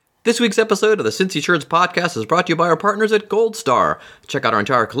This week's episode of the Cincy Shirts podcast is brought to you by our partners at Gold Star. Check out our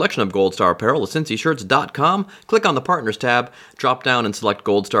entire collection of Gold Star apparel at cincyshirts.com. Click on the Partners tab, drop down and select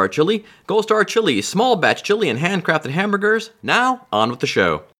Gold Star Chili. Gold Star Chili, small batch chili and handcrafted hamburgers. Now, on with the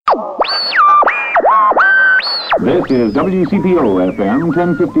show. This is WCPO FM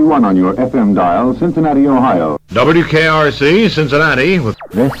 1051 on your FM dial, Cincinnati, Ohio. WKRC, Cincinnati.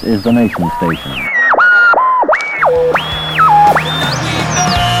 This is the nation station.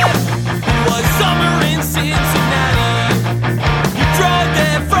 Summer in Cincinnati, you drove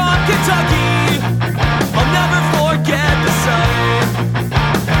there from Kentucky, I'll never forget the sun.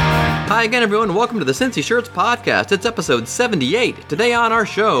 Hi again, everyone. Welcome to the Cincy Shirts podcast. It's episode 78. Today on our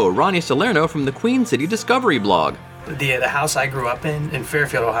show, Ronnie Salerno from the Queen City Discovery blog. The house I grew up in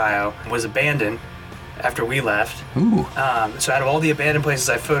Fairfield, Ohio, was abandoned after we left. Ooh. So out of all the abandoned places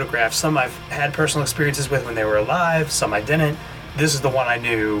I photographed, some I've had personal experiences with when they were alive, some I didn't. This is the one I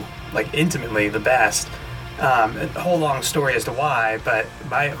knew, like, intimately the best. A whole long story as to why, but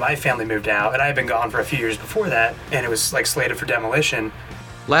my family moved out, and I had been gone for a few years before that, and it was, like, slated for demolition.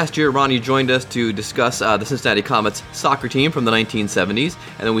 Last year, Ronnie joined us to discuss the Cincinnati Comets soccer team from the 1970s,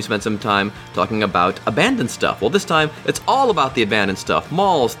 and then we spent some time talking about abandoned stuff. Well, this time, it's all about the abandoned stuff.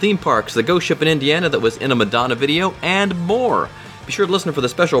 Malls, theme parks, the ghost ship in Indiana that was in a Madonna video, and more. Be sure to listen for the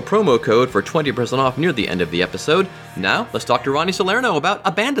special promo code for 20% off near the end of the episode. Now, let's talk to Ronnie Salerno about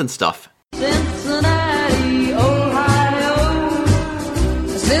abandoned stuff. Cincinnati, Ohio,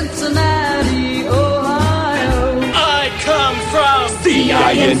 Cincinnati, Ohio. I come from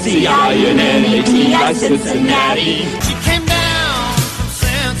Cincinnati, Cincinnati. She came down from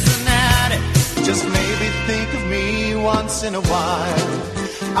Cincinnati. Just maybe think of me once in a while.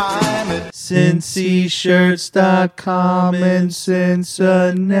 I'm at CincyShirts.com in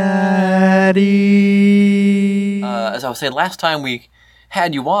Cincinnati. As I was saying, last time we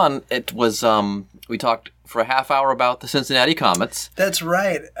had you on, it was, we talked for a half hour about the Cincinnati Comets. That's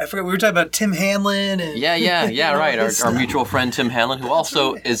right. I forgot we were talking about Tim Hanlon. And Yeah, right. Our mutual friend Tim Hanlon, who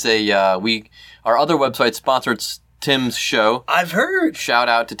also is our other website sponsored Tim's show. I've heard. Shout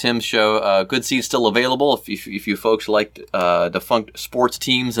out to Tim's show. Good seats still available. If you folks like defunct sports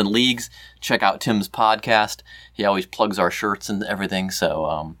teams and leagues, check out Tim's podcast. He always plugs our shirts and everything.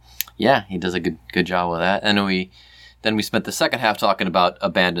 So, yeah, he does a good job with that. And then we spent the second half talking about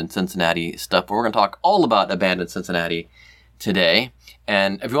abandoned Cincinnati stuff. But we're going to talk all about abandoned Cincinnati today.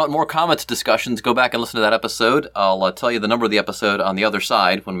 And if you want more Comets discussions, go back and listen to that episode. I'll tell you the number of the episode on the other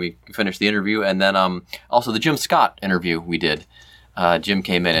side when we finish the interview. And then also the Jim Scott interview we did. Jim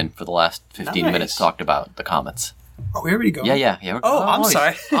came in and for the last 15 minutes talked about the Comets. Oh, we already going? Yeah. Oh, I'm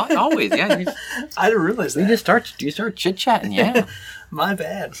sorry. Always, yeah. I didn't realize that. You start chit-chatting, yeah. My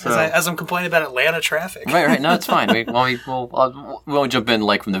bad. As I'm complaining about Atlanta traffic. Right. No, it's fine. We won't jump in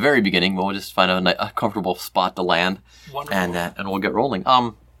like from the very beginning. We'll just find a comfortable spot to land. Wonderful. And we'll get rolling.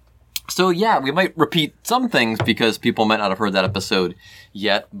 So yeah, we might repeat some things because people might not have heard that episode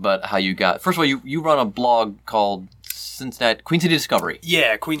yet. But how you got? First of all, you run a blog called Cincinnati Queen City Discovery.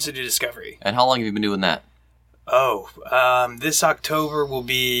 Yeah, Queen City Discovery. And how long have you been doing that? Oh, this October will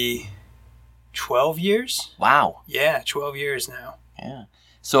be 12 years. Wow. Yeah, 12 years now. Yeah.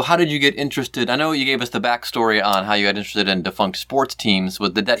 So how did you get interested? I know you gave us the backstory on how you got interested in defunct sports teams.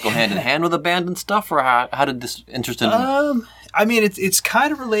 Did that go hand in hand with abandoned stuff, or how did this interest in? I mean, it's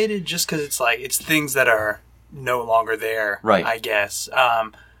kind of related just because it's things that are no longer there, right? I guess.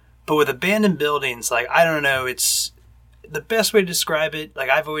 But with abandoned buildings, like, I don't know, it's the best way to describe it. Like,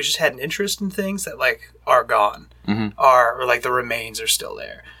 I've always just had an interest in things that like are gone, or like the remains are still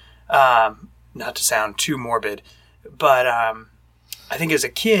there. Not to sound too morbid, but I think as a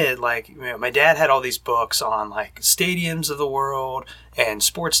kid, like, my dad had all these books on like stadiums of the world and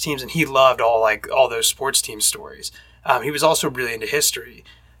sports teams, and he loved all those sports team stories. He was also really into history.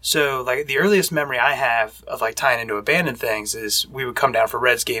 So like the earliest memory I have of like tying into abandoned things is we would come down for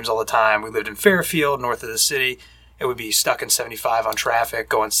Reds games all the time. We lived in Fairfield, north of the city. It would be stuck in 75 on traffic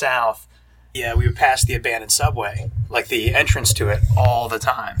going south. Yeah, we would pass the abandoned subway, like the entrance to it, all the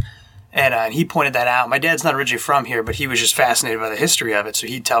time. And he pointed that out. My dad's not originally from here, but he was just fascinated by the history of it. So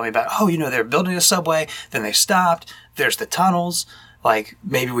he'd tell me about, they're building a subway, then they stopped. There's the tunnels. Like,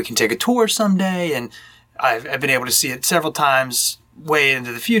 maybe we can take a tour someday. And I've been able to see it several times way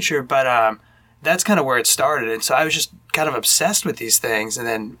into the future. But that's kind of where it started. And so I was just kind of obsessed with these things. And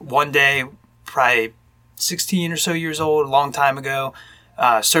then one day, probably 16 or so years old, a long time ago,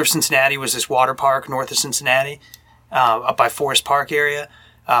 Surf Cincinnati was this water park north of Cincinnati, up by Forest Park area.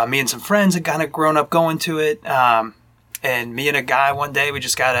 Me and some friends had kind of grown up going to it. And me and a guy one day, we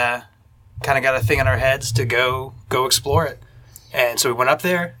just got a thing in our heads to go explore it. And so we went up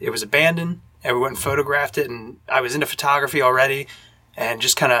there. It was abandoned, and we went and photographed it. And I was into photography already, and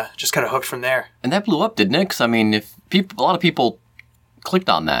just kind of hooked from there. And that blew up, didn't it? 'Cause, I mean, a lot of people clicked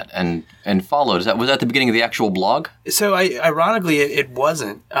on that and followed. Was that the beginning of the actual blog? So ironically, it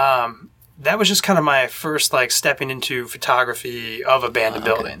wasn't. That was just kind of my first like stepping into photography of abandoned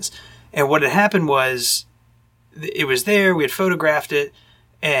buildings. And what had happened was it was there, we had photographed it,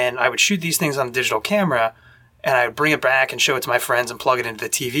 and I would shoot these things on a digital camera, and I would bring it back and show it to my friends and plug it into the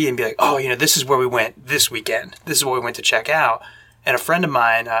TV and be like, oh, this is where we went this weekend. This is what we went to check out. And a friend of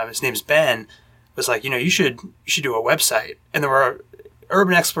mine, his name's Ben, was like, you should do a website. And there were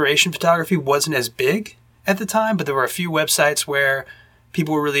urban exploration photography wasn't as big at the time, but there were a few websites where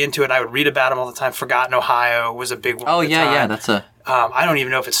people were really into it. I would read about them all the time. Forgotten Ohio was a big one. Oh, at the yeah, time. yeah. That's a. I don't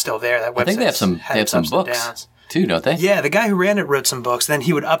even know if it's still there. That website. I think they have some books too, don't they? Yeah, the guy who ran it wrote some books. Then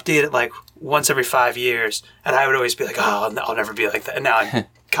he would update it like once every 5 years, and I would always be like, "Oh, I'll never be like that." And now I'm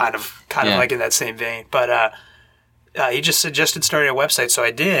kind of like in that same vein. But he just suggested starting a website, so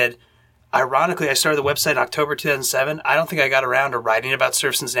I did. Ironically, I started the website in October 2007. I don't think I got around to writing about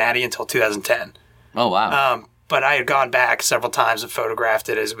Surf Cincinnati until 2010. Oh, wow. But I had gone back several times and photographed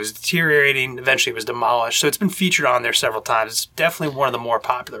it as it was deteriorating. Eventually, it was demolished. So it's been featured on there several times. It's definitely one of the more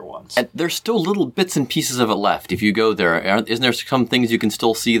popular ones. And there's still little bits and pieces of it left. If you go there, isn't there some things you can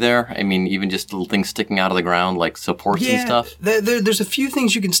still see there? I mean, even just little things sticking out of the ground, like supports and stuff? There's a few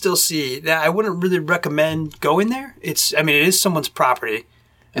things you can still see. Now, I wouldn't really recommend going there. It is someone's property.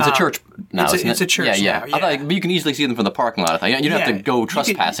 It's a church now, isn't it? It's a church yeah. now, I thought, but you can easily see them from the parking lot. You don't have to go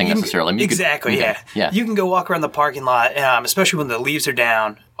trespassing necessarily. I mean, exactly, yeah. You can go walk around the parking lot, especially when the leaves are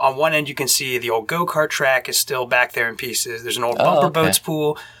down. On one end, you can see the old go-kart track is still back there in pieces. There's an old bumper boats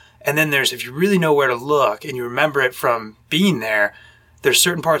pool. And then if you really know where to look and you remember it from being there, there's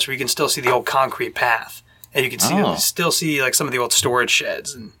certain parts where you can still see the old concrete path. And you can still see like some of the old storage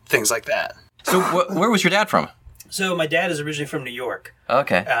sheds and things like that. So where was your dad from? So my dad is originally from New York.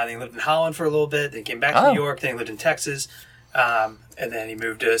 Okay. Then he lived in Holland for a little bit. Then he came back to New York. Then he lived in Texas. And then he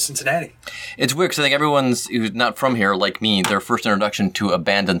moved to Cincinnati. It's weird because I think everyone's who's not from here, like me, their first introduction to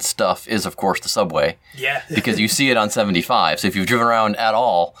abandoned stuff is, of course, the subway. Yeah. Because you see it on 75. So if you've driven around at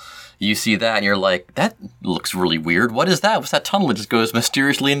all, you see that and you're like, that looks really weird. What is that? What's that tunnel that just goes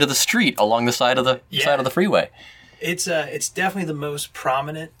mysteriously into the street along the side of the freeway? It's definitely the most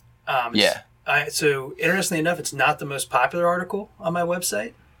prominent. Yeah. So interestingly enough, it's not the most popular article on my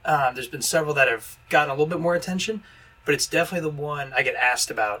website. There's been several that have gotten a little bit more attention, but it's definitely the one I get asked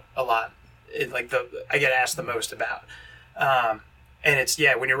about a lot. I get asked the most about. And it's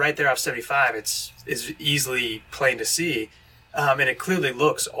when you're right there off 75, it's easily plain to see, and it clearly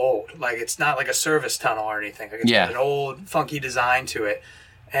looks old. Like it's not like a service tunnel or anything. Like it's got an old, funky design to it.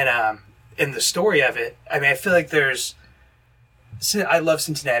 And in the story of it, I mean, I feel like I love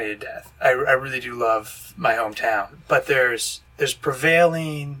Cincinnati to death. I really do love my hometown. But there's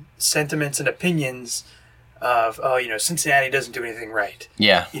prevailing sentiments and opinions of, Cincinnati doesn't do anything right.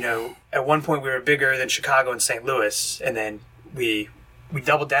 Yeah. At one point we were bigger than Chicago and St. Louis, and then we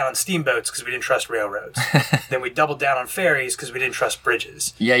doubled down on steamboats because we didn't trust railroads. Then we doubled down on ferries because we didn't trust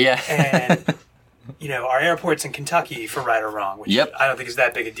bridges. Yeah. And, our airport's in Kentucky for right or wrong, which I don't think is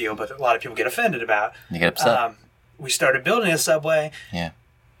that big a deal, but a lot of people get offended about. You get upset. We started building a subway,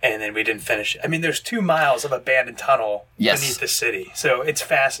 and then we didn't finish it. I mean, there's 2 miles of abandoned tunnel beneath the city, so it's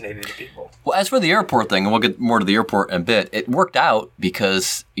fascinating to people. Well, as for the airport thing, and we'll get more to the airport in a bit, it worked out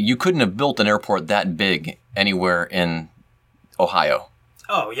because you couldn't have built an airport that big anywhere in Ohio.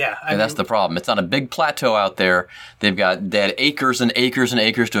 Oh, yeah. And that's the problem. It's on a big plateau out there. They had acres and acres and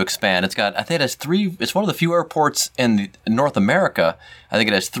acres to expand. I think it has 3, it's one of the few airports in North America. I think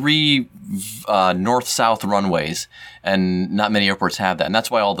it has 3 north-south runways, and not many airports have that. And that's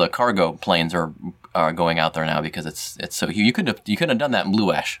why all the cargo planes are going out there now, because it's so huge. You couldn't have done that in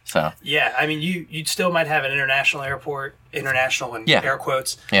Blue Ash. So yeah, I mean, you still might have an international airport, international in air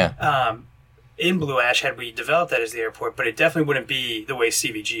quotes. Yeah. In Blue Ash, had we developed that as the airport, but it definitely wouldn't be the way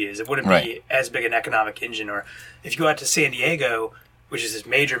CVG is. It wouldn't be as big an economic engine. Or if you go out to San Diego, which is this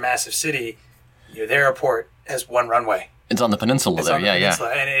major, massive city, their airport has 1 runway. It's on the peninsula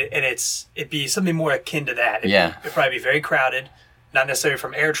peninsula, and it'd be something more akin to that. It'd probably be very crowded, not necessarily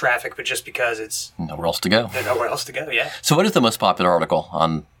from air traffic, but just because it's nowhere else to go. There's nowhere else to go. Yeah. So, what is the most popular article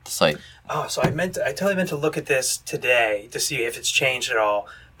on the site? Oh, so I totally meant to look at this today to see if it's changed at all.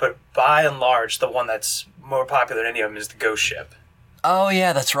 But by and large, the one that's more popular than any of them is the Ghost Ship. Oh,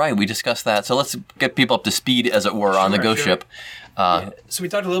 yeah, that's right. We discussed that. So let's get people up to speed, as it were, on the ghost ship. So we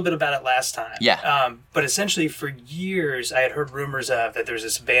talked a little bit about it last time. Yeah. But essentially, for years, I had heard rumors of that there's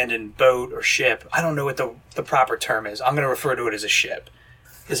this abandoned boat or ship. I don't know what the proper term is. I'm going to refer to it as a ship.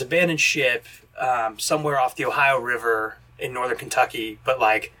 This abandoned ship somewhere off the Ohio River in northern Kentucky, but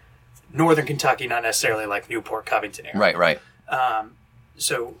like northern Kentucky, not necessarily like Newport, Covington area. Right.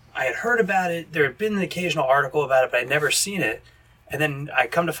 So I had heard about it. There had been an occasional article about it, but I'd never seen it. And then I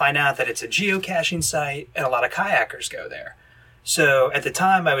come to find out that it's a geocaching site, and a lot of kayakers go there. So at the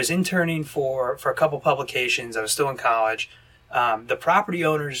time, I was interning for a couple publications. I was still in college. The property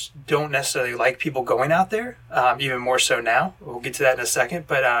owners don't necessarily like people going out there, even more so now. We'll get to that in a second.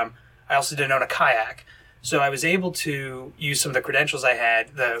 But I also didn't own a kayak. So I was able to use some of the credentials I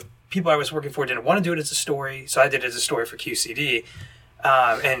had. The people I was working for didn't want to do it as a story, so I did it as a story for QCD.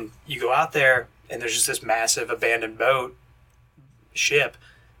 And you go out there, and there's just this massive abandoned ship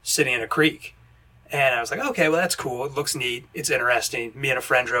sitting in a creek. And I was like, okay, well, that's cool. It looks neat. It's interesting. Me and a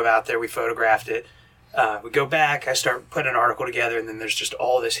friend drove out there. We photographed it. We go back. I start putting an article together, and then there's just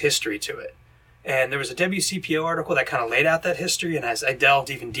all this history to it. And there was a WCPO article that kind of laid out that history. And as I delved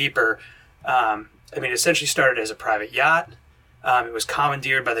even deeper, it essentially started as a private yacht. It was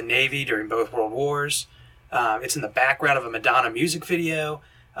commandeered by the Navy during both World Wars. It's in the background of a Madonna music video.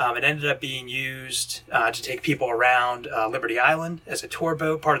 It ended up being used to take people around Liberty Island as a tour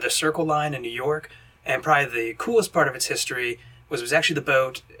boat, part of the Circle Line in New York. And probably the coolest part of its history was it was actually the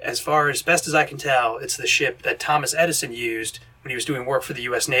boat, as best as I can tell, it's the ship that Thomas Edison used when he was doing work for the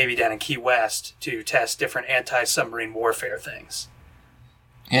U.S. Navy down in Key West to test different anti-submarine warfare things.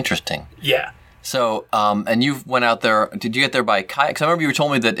 Interesting. Yeah. So, and you went out there, did you get there by kayak? Because I remember you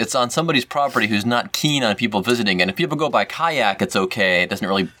told me that it's on somebody's property who's not keen on people visiting. And if people go by kayak, it's okay. It doesn't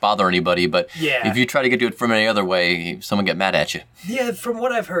really bother anybody. But if you try to do it from any other way, someone get mad at you. Yeah, from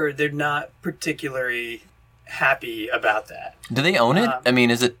what I've heard, they're not particularly happy about that. Do they own it?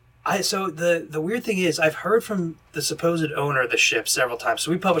 Is it? So the weird thing is, I've heard from the supposed owner of the ship several times.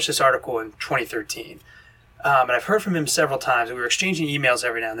 So we published this article in 2013. And I've heard from him several times, and we were exchanging emails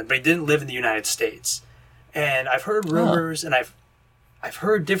every now and then, but he didn't live in the United States. And I've heard rumors, and I've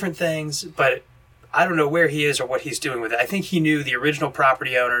heard different things, but I don't know where he is or what he's doing with it. I think he knew the original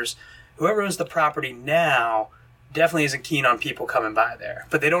property owners. Whoever owns the property now definitely isn't keen on people coming by there,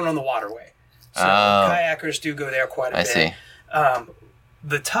 but they don't own the waterway. So kayakers do go there quite a bit. I see.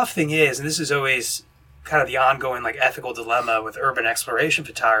 The tough thing is, and this is always kind of the ongoing ethical dilemma with urban exploration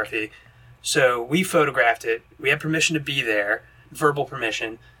photography. So we photographed it. We had permission to be there, verbal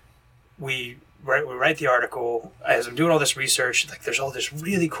permission. We write the article. As I'm doing all this research, there's all this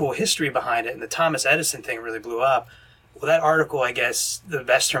really cool history behind it, and the Thomas Edison thing really blew up. Well, that article, I guess the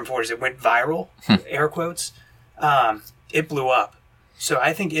best term for it is it went viral, air quotes. It blew up. So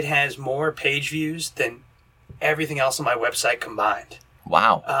I think it has more page views than everything else on my website combined.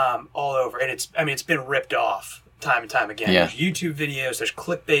 Wow. All over. And it's been ripped off time and time again. Yeah. There's YouTube videos, there's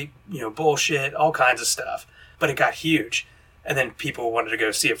clickbait, bullshit, all kinds of stuff. But it got huge. And then people wanted to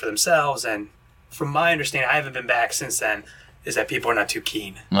go see it for themselves. And from my understanding, I haven't been back since then, is that people are not too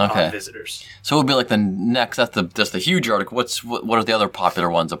keen on visitors. So it would be like the next, that's the huge article. What are the other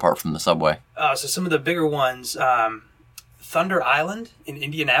popular ones apart from the subway? So some of the bigger ones, Thunder Island in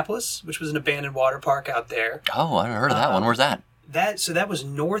Indianapolis, which was an abandoned water park out there. Oh, I haven't heard of that one. Where's that? That was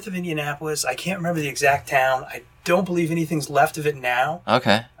north of Indianapolis. I can't remember the exact town. I don't believe anything's left of it now.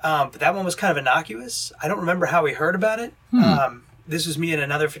 Okay. But that one was kind of innocuous. I don't remember how we heard about it. This was me and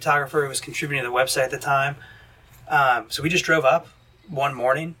another photographer who was contributing to the website at the time. So we just drove up one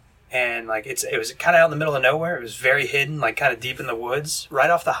morning, and it was kind of out in the middle of nowhere. It was very hidden, kind of deep in the woods, right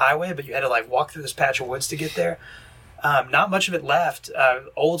off the highway. But you had to walk through this patch of woods to get there. Not much of it left.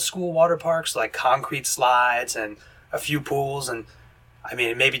 Old school water parks, concrete slides and a few pools, and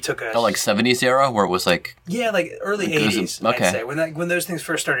it maybe took a 70s era where it was early 80s. Okay. I'd say when those things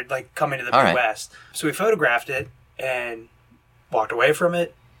first started coming to the Midwest. So we photographed it and walked away from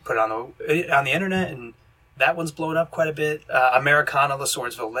it, put it on the internet, and that one's blown up quite a bit. Americana, La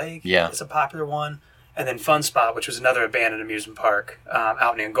Swordsville Lake is a popular one, and then Fun Spot, which was another abandoned amusement park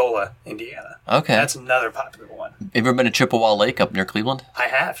out in Angola, Indiana. Okay, that's another popular one. Have you ever been to Chippewa Lake up near Cleveland? I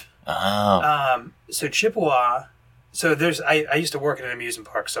have. Oh. So Chippewa. So I used to work in an amusement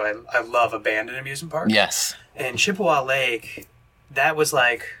park, so I love abandoned amusement parks. Yes. And Chippewa Lake, that was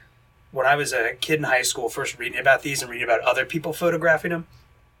when I was a kid in high school, first reading about these and reading about other people photographing them.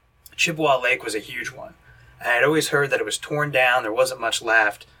 Chippewa Lake was a huge one. And I'd always heard that it was torn down, there wasn't much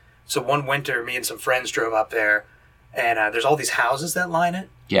left. So one winter, me and some friends drove up there, and there's all these houses that line it.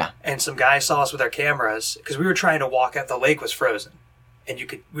 Yeah. And some guys saw us with our cameras, because we were trying to walk out. The lake was frozen.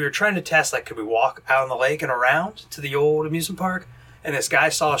 and we were trying to test, like, could we walk out on the lake and around to the old amusement park? And this guy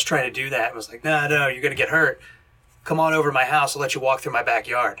saw us trying to do that and was like, no, you're going to get hurt. Come on over to my house. I'll let you walk through my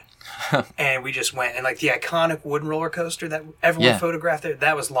backyard. And we just went. And, like, the iconic wooden roller coaster that everyone photographed there,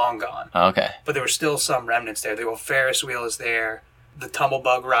 that was long gone. Okay. But there were still some remnants there. The old Ferris wheel is there. The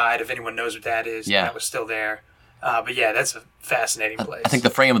Tumblebug ride, if anyone knows what that is, that was still there. But yeah, that's a fascinating place. I think the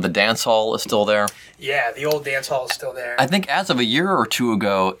frame of the dance hall is still there. Yeah, the old dance hall is still there. I think as of a year or two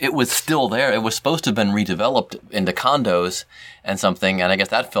ago, it was still there. It was supposed to have been redeveloped into condos and something, and I guess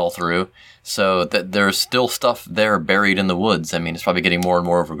that fell through. So there's still stuff there buried in the woods. I mean, it's probably getting more and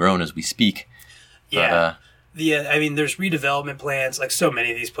more overgrown as we speak. Yeah. I mean, there's redevelopment plans, like so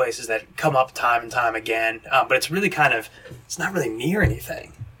many of these places that come up time and time again, but it's really it's not really near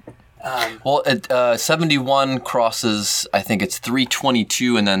anything. Well, 71 crosses, I think it's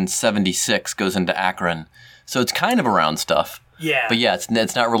 322, and then 76 goes into Akron. So it's kind of around stuff. Yeah. But yeah,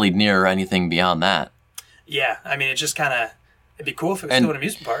 it's not really near anything beyond that. Yeah, I mean, it just it'd be cool if it was still an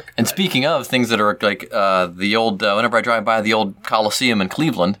amusement park. And speaking of things that are like the old, whenever I drive by the old Coliseum in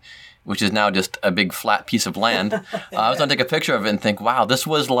Cleveland, which is now just a big flat piece of land, I was going to take a picture of it and think, wow, this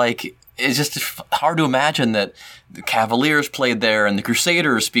was like, it's just hard to imagine that the Cavaliers played there and the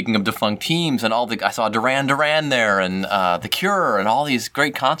Crusaders, speaking of defunct teams, and I saw Duran Duran there and The Cure and all these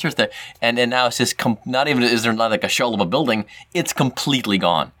great concerts there. And now it's just, not even, is there not like a shell of a building, it's completely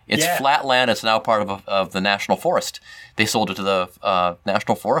gone. It's flat land. It's now part of the National Forest. They sold it to the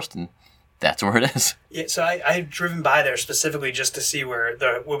National Forest, and that's where it is. Yeah, so I've driven by there specifically just to see where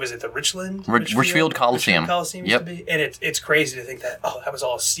the Richfield Coliseum. Coliseum used to be. And it's crazy to think that, that was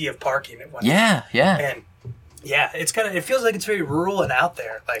all a sea of parking at one time. Yeah. And yeah, it feels like it's very rural and out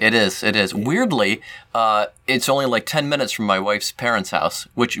there. Like, it is. Weirdly, it's only like 10 minutes from my wife's parents' house,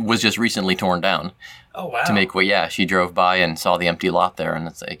 which was just recently torn down. Oh, wow. To make she drove by and saw the empty lot there, and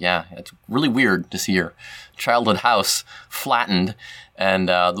it's like, it's really weird to see your childhood house flattened, and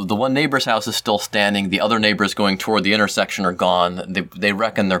the one neighbor's house is still standing. The other neighbors going toward the intersection are gone. They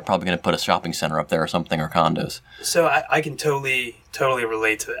reckon they're probably going to put a shopping center up there or something, or condos. So I can totally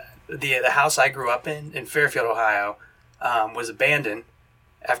relate to that. The house I grew up in Fairfield, Ohio, was abandoned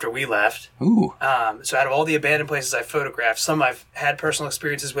after we left. Ooh. So out of all the abandoned places I photographed, some I've had personal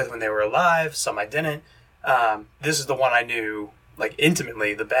experiences with when they were alive, some I didn't. This is the one I knew, like,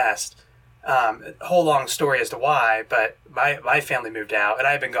 intimately the best. A whole long story as to why, but my family moved out, and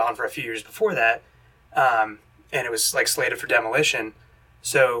I had been gone for a few years before that, and it was, like, slated for demolition.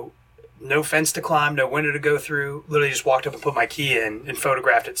 So no fence to climb, no window to go through. Literally just walked up and put my key in and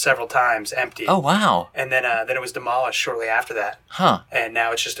photographed it several times, empty. Oh, wow. And then it was demolished shortly after that. Huh. And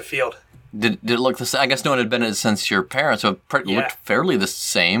now it's just a field. Did it look the same? I guess no one had been in it since your parents, so it looked fairly the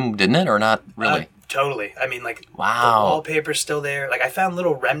same, didn't it? Or not really? Totally. I mean, like, wow. The wallpaper's still there. Like, I found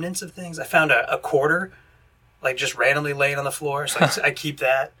little remnants of things. I found a quarter, like, just randomly laying on the floor, so I keep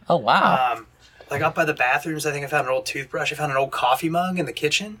that. Oh, wow. Like, up by the bathrooms, I think I found an old toothbrush. I found an old coffee mug in the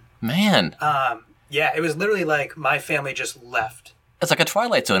kitchen. Man. Yeah, it was literally like my family just left. It's like a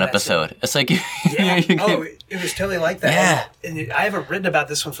Twilight Zone episode. It's like... it was totally like that. Yeah. And I haven't written about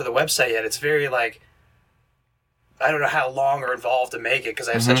this one for the website yet. It's very, like... I don't know how long or involved to make it because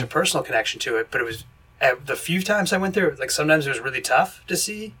I have such a personal connection to it, but it was... The few times I went there, like, sometimes it was really tough to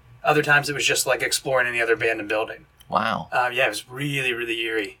see. Other times it was just like exploring any other abandoned building. Wow. It was really, really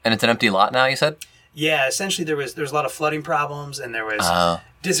eerie. And it's an empty lot now, you said? Yeah, essentially there was a lot of flooding problems, and there was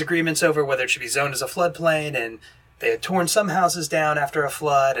disagreements over whether it should be zoned as a floodplain, and they had torn some houses down after a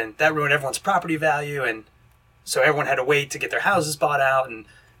flood, and that ruined everyone's property value, and so everyone had to wait to get their houses bought out, and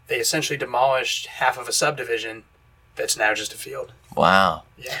they essentially demolished half of a subdivision that's now just a field. Wow.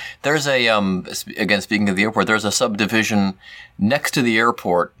 Yeah. There's a, again, speaking of the airport, there's a subdivision next to the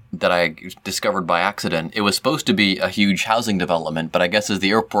airport that I discovered by accident. It was supposed to be a huge housing development, but I guess as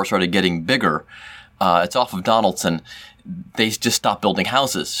the airport started getting bigger, it's off of Donaldson, they just stopped building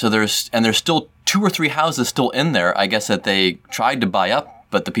houses. So there's still 2 or 3 houses still in there, I guess, that they tried to buy up,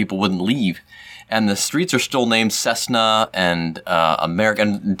 but the people wouldn't leave. And the streets are still named Cessna and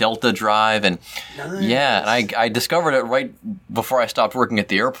American Delta Drive. And nice. Yeah, and I discovered it right before I stopped working at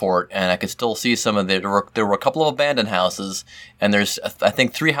the airport, and I could still see some of there were a couple of abandoned houses, and there's, I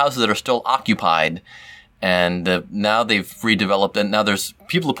think, 3 houses that are still occupied. And now they've redeveloped, and now there's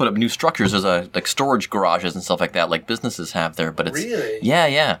people who put up new structures. There's like storage garages and stuff like that, like businesses have there. But it's really?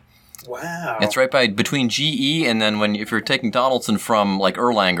 Yeah. Wow. It's right by between GE and then if you're taking Donaldson from like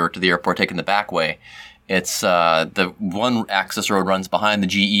Erlanger to the airport, taking the back way, it's the one access road runs behind the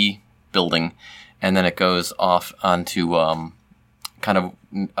GE building, and then it goes off onto kind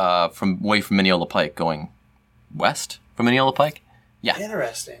of from Mineola Pike, going west from Mineola Pike. Yeah.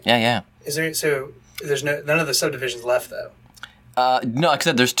 Interesting. Yeah. Is there there's none of the subdivisions left though? No, like I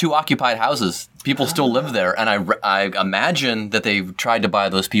said, there's 2 occupied houses. People still live there, and I imagine that they've tried to buy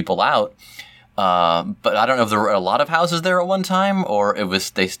those people out. But I don't know if there were a lot of houses there at one time, or it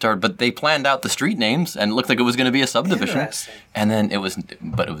was but they planned out the street names, and it looked like it was going to be a subdivision. Interesting. And then it was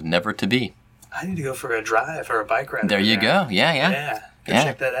never to be. I need to go for a drive or a bike ride. There you go. Yeah. Yeah. Go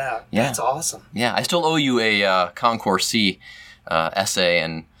check that out. Yeah. That's awesome. Yeah, I still owe you a Concourse C essay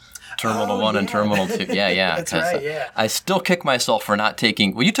and Terminal 1 and Terminal 2. Yeah. That's right, yeah. I still kick myself for not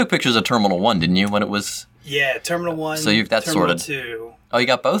taking... Well, you took pictures of Terminal 1, didn't you, when it was... Yeah, Terminal 1, so that's Terminal sorted. 2. Oh, you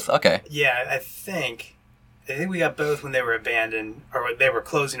got both? Okay. Yeah, I think we got both when they were abandoned, or they were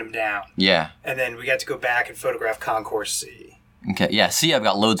closing them down. Yeah. And then we got to go back and photograph Concourse C. Okay, yeah, C I've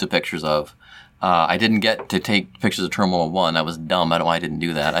got loads of pictures of. I didn't get to take pictures of Terminal 1. I was dumb. I don't know why I didn't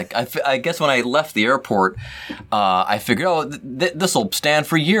do that. I guess when I left the airport, I figured, this will stand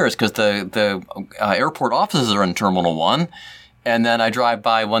for years because the airport offices are in Terminal 1. And then I drive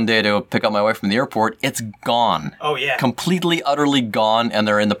by one day to pick up my wife from the airport. It's gone. Oh, yeah. Completely, utterly gone. And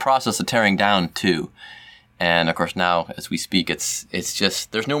they're in the process of tearing down, too. And, of course, now, as we speak, it's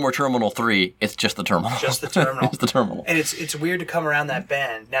just, there's no more Terminal 3. It's just the terminal. Just the terminal. It's the terminal. And it's weird to come around that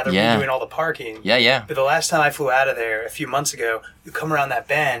bend. Now they're Yeah. redoing all the parking. Yeah. But the last time I flew out of there a few months ago, you come around that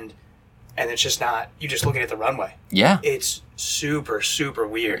bend, and it's just not, you're just looking at the runway. Yeah. It's super, super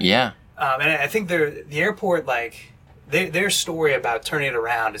weird. Yeah. And I think the airport, like, their story about turning it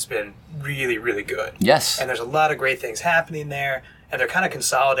around has been really, really good. Yes. And there's a lot of great things happening there, and they're kind of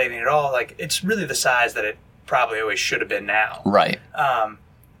consolidating it all. Like, it's really the size that it probably always should have been now. Right.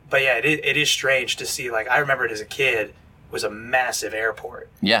 But yeah, it is strange to see. Like, I remember it as a kid, it was a massive airport.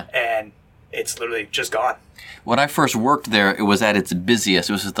 Yeah. And it's literally just gone. When I first worked there, it was at its busiest.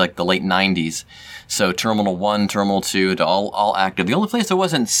 It was just like the late 90s. So Terminal 1, Terminal 2, all active. The only place that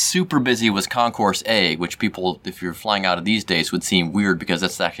wasn't super busy was Concourse A, which people, if you're flying out of these days, would seem weird because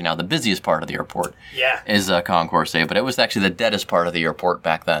that's actually now the busiest part of the airport. Yeah. Is Concourse A, but it was actually the deadest part of the airport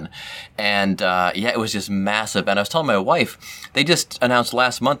back then. And it was just massive. And I was telling my wife, they just announced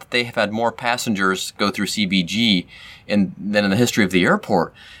last month that they have had more passengers go through CBG than in the history of the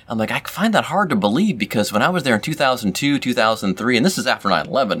airport. I'm like, I find that hard to believe because when I was there in 2002, 2003, and this is after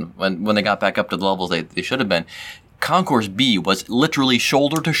 9/11, when they got back up to the levels they should have been, Concourse B was literally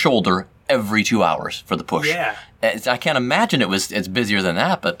shoulder to shoulder every 2 hours for the push. Yeah. I can't imagine it's busier than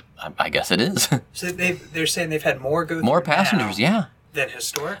that, but I guess it is. So they're saying they've had more go through More passengers, now yeah. than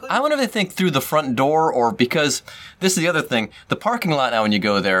historically? I wonder if they think through the front door or because this is the other thing. The parking lot now when you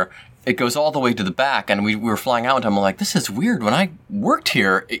go there, it goes all the way to the back, and we were flying out, and I'm like, this is weird. When I worked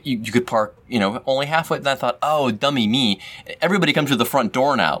here, you could park, only halfway. And I thought, oh, dummy me. Everybody comes through the front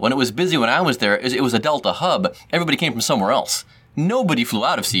door now. When it was busy when I was there, it was a Delta hub. Everybody came from somewhere else. Nobody flew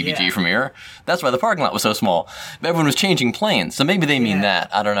out of CBG from here. That's why the parking lot was so small. Everyone was changing planes, so maybe they mean that.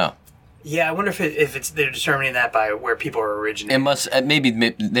 I don't know. Yeah, I wonder if they're determining that by where people are originating. It must. Maybe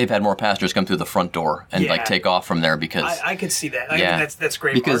they've had more passengers come through the front door and take off from there because I could see that. I mean, that's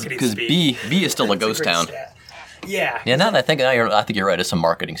great marketing speak. Because B is still a ghost town. Stat. Yeah. Yeah. Now that I think you're right. It's some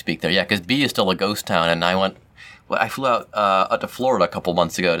marketing speak there. Yeah, because B is still a ghost town, and I flew out to Florida a couple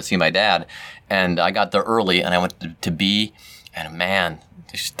months ago to see my dad, and I got there early, and I went to B, and man.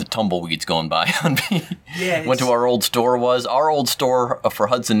 Just the tumbleweeds going by on me. Yeah, went to our old store. Our old store for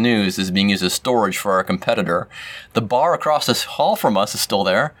Hudson News is being used as storage for our competitor. The bar across this hall from us is still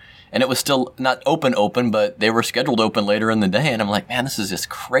there, and it was still not open, but they were scheduled to open later in the day. And I'm like, man, this is just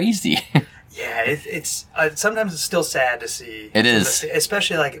crazy. Yeah, it's sometimes it's still sad to see. It is,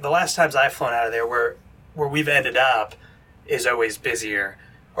 especially like the last times I've flown out of there, where we've ended up is always busier.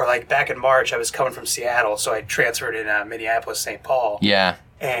 Or like back in March, I was coming from Seattle, so I transferred in Minneapolis, St. Paul. Yeah.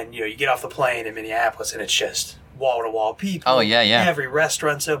 And you get off the plane in Minneapolis, and it's just wall to wall people. Oh yeah. Every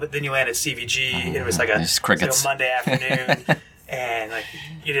restaurant's open. Then you land at CVG, and it was like a Monday afternoon, and like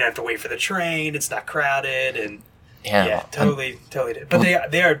you didn't have to wait for the train. It's not crowded, and totally.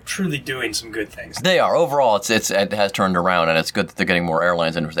 But they are truly doing some good things. They are overall. It has turned around, and it's good that they're getting more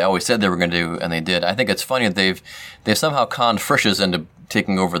airlines in. They always said they were going to do, and they did. I think it's funny that they've somehow conned Frisch's into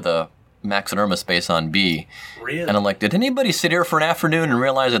taking over the Max and Irma space on B. Really? And I'm like, did anybody sit here for an afternoon and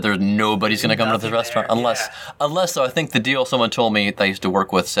realize that nobody's going to come to this restaurant unless though I think the deal someone told me that I used to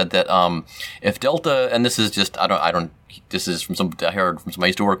work with said that if Delta, and this is just this is from somebody I heard from somebody I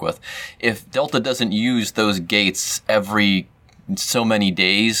used to work with, if Delta doesn't use those gates every so many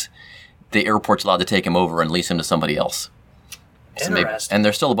days, the airport's allowed to take him over and lease him to somebody else. Interesting. And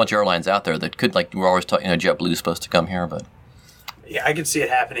there's still a bunch of airlines out there that could, like we're always talking, JetBlue's supposed to come here, but yeah, I could see it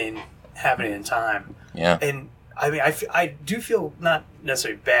happening in time. Yeah. And I mean, I do feel not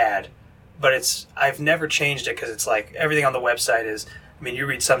necessarily bad, but I've never changed it because it's like everything on the website is, I mean, you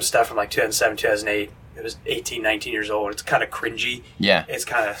read some stuff from like 2007, 2008. It was 18, 19 years old. It's kind of cringy. Yeah. It's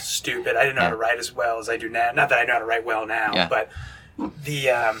kind of stupid. I didn't know how to write as well as I do now. Not that I know how to write well now, but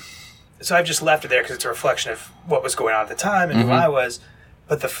so I've just left it there because it's a reflection of what was going on at the time and who I was.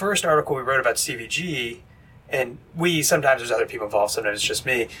 But the first article we wrote about CVG, and sometimes there's other people involved, sometimes it's just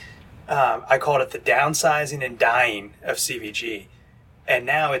me, I called it the downsizing and dying of CVG. And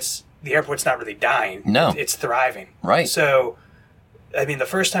now the airport's not really dying. No. It's thriving. Right. So, I mean, the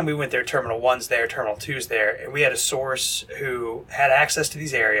first time we went there, Terminal 1's there, Terminal 2's there, and we had a source who had access to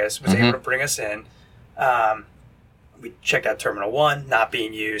these areas, was able to bring us in. We checked out Terminal 1, not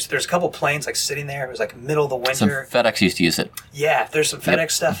being used. There's a couple planes like sitting there. It was like middle of the winter. Some FedEx used to use it. Yeah, there's some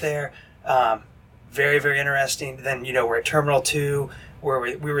FedEx stuff there. Very, very interesting. Then, we're at Terminal 2, where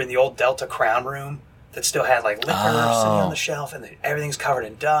we were in the old Delta Crown Room that still had like liquor sitting on the shelf, and everything's covered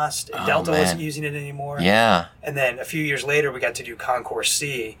in dust. And Delta wasn't using it anymore. Yeah. And then a few years later, we got to do Concourse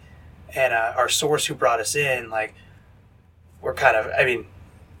C, and our source who brought us in, like, we're kind of, I mean,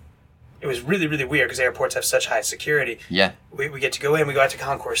 it was really, really weird because airports have such high security. Yeah. We get to go in, we go out to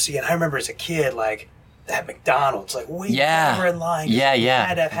Concourse C, and I remember as a kid, like, that McDonald's, like, way over in line. Yeah. You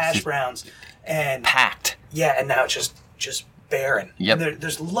had to have hash browns. And packed. Yeah, and now it's just barren. Yep. And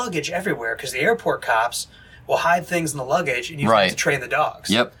there's luggage everywhere because the airport cops will hide things in the luggage and use it to train the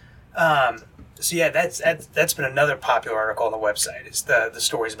dogs. Yep. So yeah, that's been another popular article on the website. It's the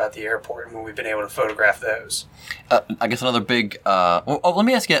stories about the airport and when we've been able to photograph those. I guess another big. Let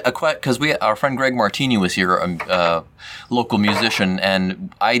me ask you a question because our friend Greg Martini was here, a local musician,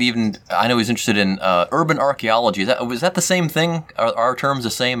 and I know he's interested in urban archaeology. Was that the same thing? Are our terms the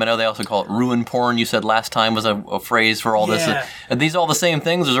same? I know they also call it ruin porn. You said last time was a phrase for all this. Are these all the same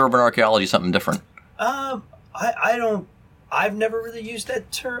things? Or is urban archaeology something different? I don't. I've never really used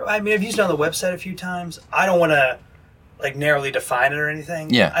that term. I mean, I've used it on the website a few times. I don't want to like narrowly define it or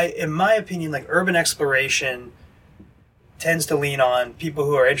anything. Yeah. In my opinion, like urban exploration tends to lean on people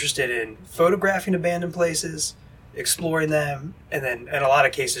who are interested in photographing abandoned places, exploring them, and then in a lot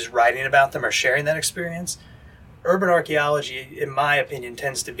of cases writing about them or sharing that experience. Urban archaeology, in my opinion,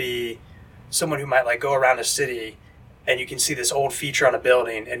 tends to be someone who might like go around a city and you can see this old feature on a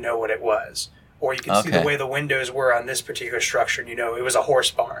building and know what it was. Or you can see the way the windows were on this particular structure, and it was a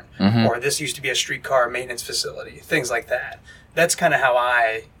horse barn. Or this used to be a streetcar maintenance facility, things like that. That's kind of how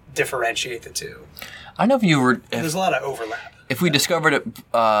I differentiate the two. I know if you were... There's a lot of overlap. If we discovered it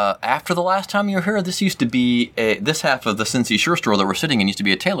after the last time you were here, this used to be this half of the Cincy Sure store that we're sitting in used to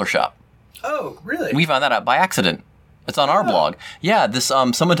be a tailor shop. Oh, really? We found that out by accident. It's on our blog. Yeah, this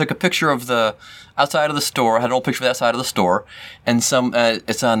someone took a picture of the outside of the store, had an old picture of that side of the store, and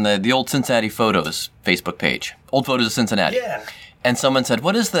it's on the old Cincinnati Photos Facebook page. Old Photos of Cincinnati. Yeah. And someone said,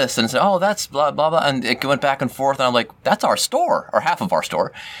 "What is this?" And I said, "Oh, that's blah, blah, blah." And it went back and forth, and I'm like, "That's our store, or half of our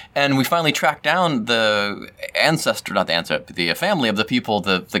store." And we finally tracked down the family of the people,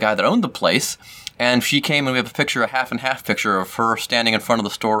 the guy that owned the place. And she came, and we have a picture, a half and half picture of her standing in front of the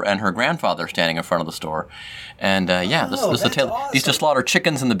store and her grandfather standing in front of the store. And this is the tailor. They used to slaughter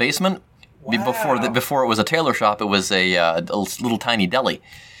chickens in the basement. Wow. Before it was a tailor shop, it was a little tiny deli.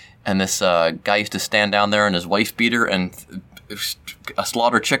 And this guy used to stand down there in his wife beater and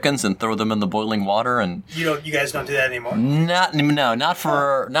slaughter chickens and throw them in the boiling water. And you guys don't do that anymore? Not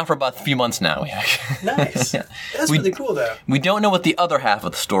for about a few months now. Nice. Yeah. That's really cool, though. We don't know what the other half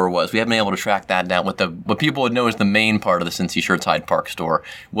of the store was. We haven't been able to track that down. What people would know is the main part of the Cincy Shirts Hyde Park store.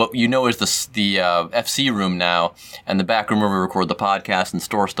 What you know is the FC room now, and the back room where we record the podcast and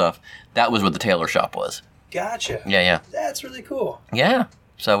store stuff. That was what the tailor shop was. Gotcha. Yeah. That's really cool. Yeah.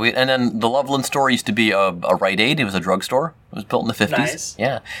 So and then the Loveland store used to be a Rite Aid. It was a drugstore. It was built in the 50s. Nice.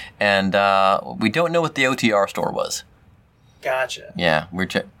 Yeah. And we don't know what the OTR store was. Gotcha. Yeah.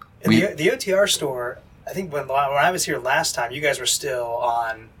 The OTR store, I think when I was here last time, you guys were still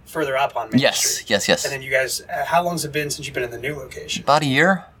further up on Main Street. Yes. And then you guys, how long has it been since you've been in the new location? About a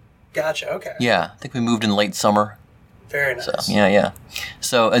year. Gotcha, okay. Yeah. I think we moved in late summer. Very nice. So, yeah.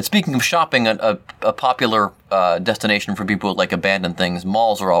 So, and speaking of shopping, a popular destination for people who like abandoned things,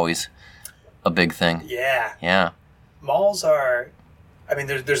 malls are always a big thing. Yeah. Yeah. Malls are, I mean,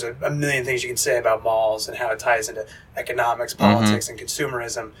 there's a million things you can say about malls and how it ties into economics, politics, and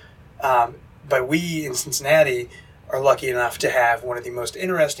consumerism. But we in Cincinnati are lucky enough to have one of the most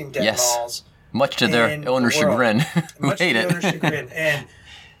interesting dead malls. Much to their owner's chagrin. Who hate it. Owner's chagrin. And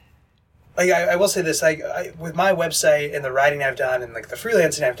like, I will say this, with my website and the writing I've done and like the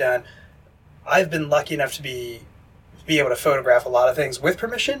freelancing I've done, I've been lucky enough to be able to photograph a lot of things with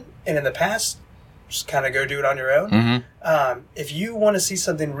permission. And in the past just kind of go do it on your own. Mm-hmm. If you want to see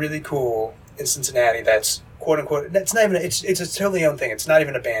something really cool in Cincinnati, that's quote unquote, that's not even, it's a totally own thing. It's not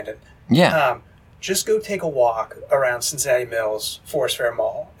even abandoned. Yeah. Just go take a walk around Cincinnati Mills, Forest Fair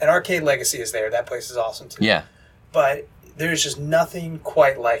Mall. And Arcade Legacy is there. That place is awesome too. Yeah. But there's just nothing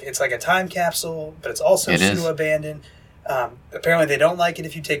quite like it. It's like a time capsule, but it's also pseudo-abandoned. Apparently they don't like it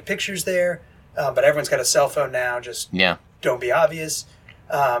if you take pictures there, but everyone's got a cell phone now. Just don't be obvious.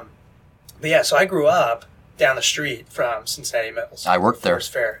 But yeah, so I grew up down the street from Cincinnati Mills. I worked there.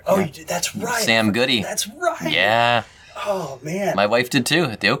 Forest Fair. Oh, you did? That's right. Sam Goody. That's right. Yeah. Oh, man. My wife did too,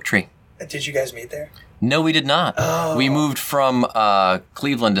 at the Oak Tree. Did you guys meet there? No, we did not. Oh. We moved from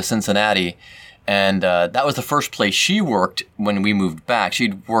Cleveland to Cincinnati, and that was the first place she worked when we moved back.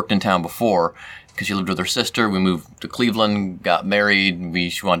 She'd worked in town before because she lived with her sister. We moved to Cleveland, got married.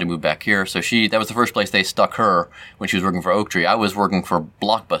 She wanted to move back here, so that was the first place they stuck her when she was working for Oak Tree. I was working for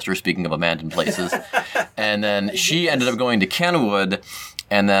Blockbuster, speaking of abandoned places, and then she ended up going to Kenwood.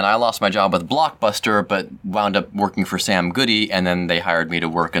 And then I lost my job with Blockbuster, but wound up working for Sam Goody, and then they hired me to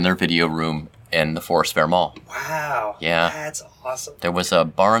work in their video room in the Forest Fair Mall. Wow. Yeah. That's awesome. There was a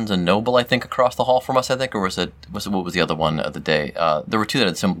Barnes & Noble, I think, across the hall from us, I think, or was it what was the other one of the day? There were two that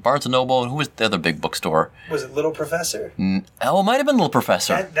had some, Barnes & Noble, and who was the other big bookstore? Was it Little Professor? It might have been Little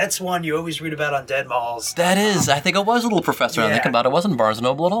Professor. That's one you always read about on dead malls. That is. I think it was Little Professor. Yeah. I think about it. It wasn't Barnes &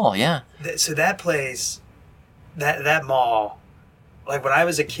 Noble at all, yeah. So that place, that mall, like when I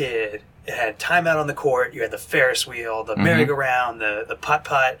was a kid, it had Time Out on the Court, you had the Ferris wheel, the merry-go-round, the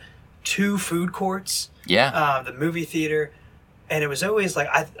putt-putt, 2 food courts, the movie theater, and it was always like,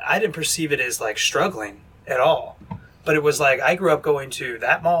 I didn't perceive it as like struggling at all, but it was like, I grew up going to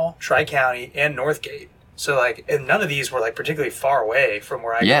that mall, Tri-County, and Northgate, so like, and none of these were like particularly far away from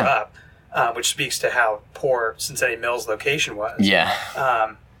where I grew up, which speaks to how poor Cincinnati Mills location was.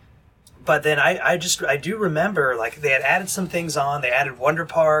 Yeah. But then I do remember, like, they had added some things on. They added Wonder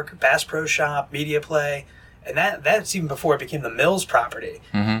Park, Bass Pro Shop, Media Play, and that's even before it became the Mills property.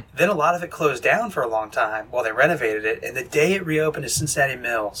 Mm-hmm. Then a lot of it closed down for a long time while they renovated it. And the day it reopened as Cincinnati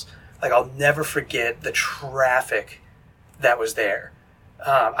Mills, like, I'll never forget the traffic that was there.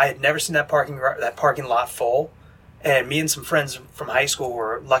 I had never seen that parking lot full. And me and some friends from high school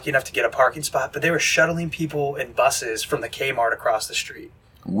were lucky enough to get a parking spot, but they were shuttling people in buses from the Kmart across the street.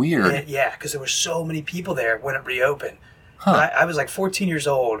 Weird. Yeah, because there were so many people there when it reopened. I was like 14 years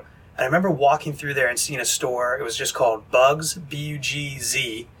old, and I remember walking through there and seeing a store. It was just called Bugs,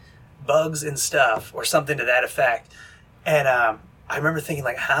 B-U-G-Z, Bugs and Stuff, or something to that effect. And I remember thinking,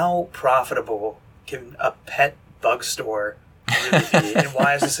 like, how profitable can a pet bug store really be? And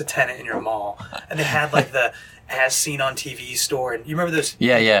why is this a tenant in your mall? And they had, like, the As Seen on TV store. And you remember those?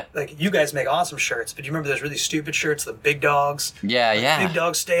 Yeah. Like, you guys make awesome shirts, but you remember those really stupid shirts, the big dogs? Yeah. Big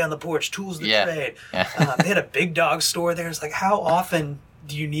dogs stay on the porch, tools of the trade. Yeah. They had a big dog store there. It's like, how often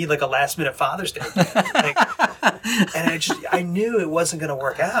do you need like a last minute Father's Day gift? Like, and I knew it wasn't going to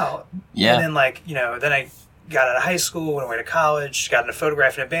work out. Yeah. And then then I got out of high school, went away to college, got into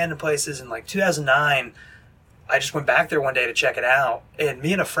photographing abandoned places. In like 2009, I just went back there one day to check it out. And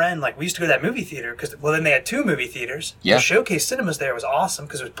me and a friend, like, we used to go to that movie theater because, well, then they had 2 movie theaters. Yeah. The Showcase Cinemas there was awesome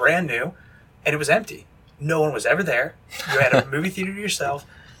because it was brand new and it was empty. No one was ever there. You had a movie theater to yourself,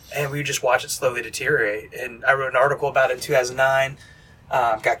 and we would just watch it slowly deteriorate. And I wrote an article about it in 2009.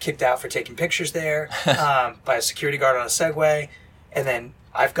 Got kicked out for taking pictures there by a security guard on a Segway. And then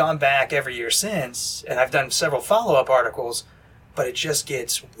I've gone back every year since, and I've done several follow-up articles, but it just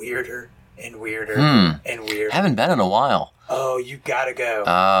gets weirder and weirder and weirder. Haven't been in a while. Oh, you gotta go.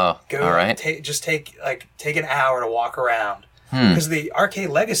 Oh, go. All right. Take an hour to walk around because the Arcade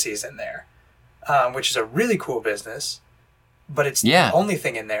Legacy is in there, which is a really cool business, but it's the only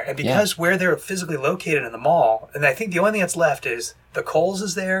thing in there. And because where they're physically located in the mall, and I think the only thing that's left is the Kohl's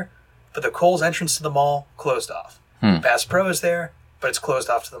is there, but the Kohl's entrance to the mall closed off. Bass Pro is there, but it's closed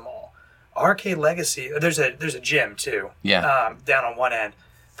off to the mall. Arcade Legacy, there's a gym too. Yeah. Down on one end.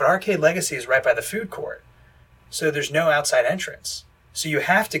 But Arcade Legacy is right by the food court. So there's no outside entrance. So you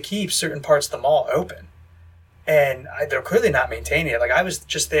have to keep certain parts of the mall open. And they're clearly not maintaining it. Like, I was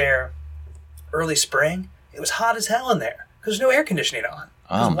just there early spring. It was hot as hell in there because there's no air conditioning on.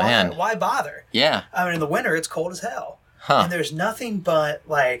 Oh, man. Why bother? Yeah. I mean, in the winter, it's cold as hell. Huh. And there's nothing but,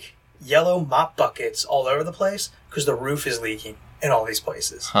 like, yellow mop buckets all over the place because the roof is leaking in all these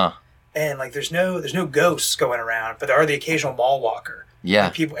places. Huh. And, like, there's no ghosts going around, but there are the occasional mall walker.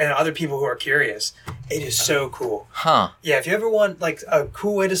 Yeah. And other people who are curious. It is so cool. Huh. Yeah, if you ever want, like, a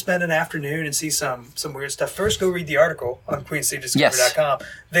cool way to spend an afternoon and see some weird stuff, first go read the article on QueenCityDiscovery.com.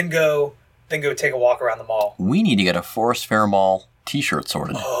 Then go take a walk around the mall. We need to get a Forest Fair Mall T-shirts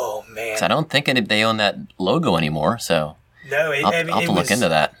sorted. Oh man! 'Cause I don't think they own that logo anymore. So No, I'll have to look into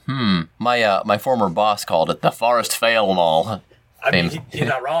that. My former boss called it the Forest Vale Mall. I mean, you're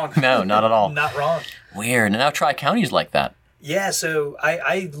not wrong. No, not at all. Not wrong. Weird. And now Tri-County's like that. Yeah, so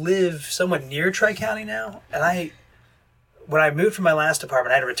I live somewhat near Tri-County now, and when I moved from my last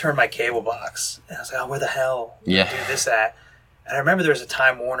apartment, I had to return my cable box. And I was like, oh, where the hell do I do this at? And I remember there was a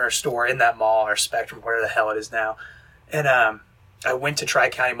Time Warner store in that mall, or Spectrum, where the hell it is now. And I went to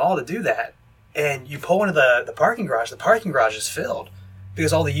Tri-County Mall to do that. And you pull into the parking garage. The parking garage is filled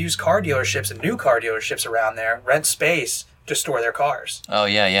because all the used car dealerships and new car dealerships around there rent space to store their cars. Oh,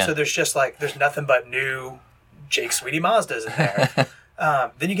 yeah. So there's just there's nothing but new Jake Sweetie Mazdas in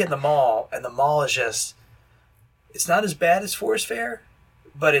there. Then you get in the mall, and the mall is just, it's not as bad as Forest Fair,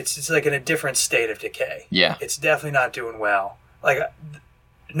 but it's like in a different state of decay. Yeah. It's definitely not doing well.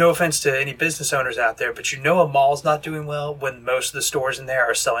 No offense to any business owners out there, but a mall's not doing well when most of the stores in there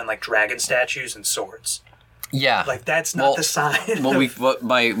are selling dragon statues and swords. Yeah. That's not the sign. What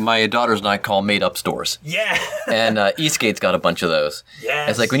my daughters and I call made-up stores. Yeah. And Eastgate's got a bunch of those. Yes.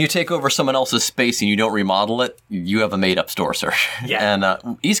 It's like when you take over someone else's space and you don't remodel it, you have a made-up store, sir. Yeah.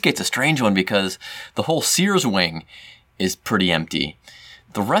 And Eastgate's a strange one because the whole Sears wing is pretty empty.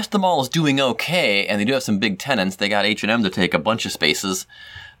 The rest of the mall is doing okay, and they do have some big tenants. They got H&M to take a bunch of spaces.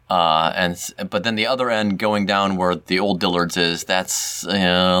 But then the other end going down where the old Dillard's is, that's a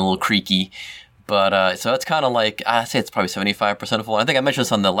little creaky. But so it's kind of I'd say it's probably 75% full. I think I mentioned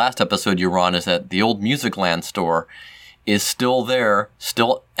this on the last episode you were on, is that the old Musicland store is still there,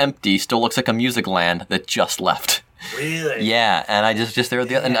 still empty, still looks like a Musicland that just left. Really? Yeah, and I just there,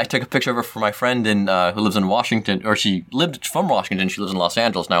 and I took a picture of her for my friend who lives in Washington, or she lived from Washington. She lives in Los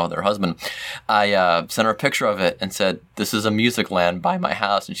Angeles now with her husband. I sent her a picture of it and said, "This is a Musicland by my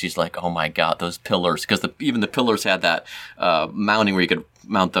house," and she's like, "Oh my god, those pillars!" Because even the pillars had that mounting where you could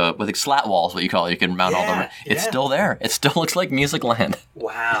mount slat walls, what you call it. You can mount all the. It's still there. It still looks like Musicland.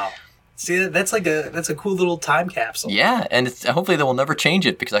 Wow. See, that's a cool little time capsule. Yeah, and hopefully they will never change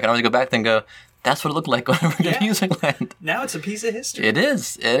it because I can always go back and go, that's what it looked like when we were in Musicland. Now it's a piece of history. It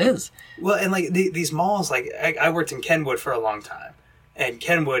is. Well, and these malls, I worked in Kenwood for a long time, and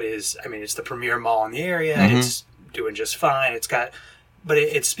Kenwood is, it's the premier mall in the area. Mm-hmm. It's doing just fine. But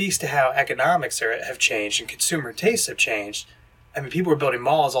it speaks to how economics have changed and consumer tastes have changed. People were building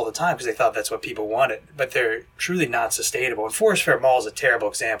malls all the time because they thought that's what people wanted, but they're truly not sustainable. And Forest Fair Mall is a terrible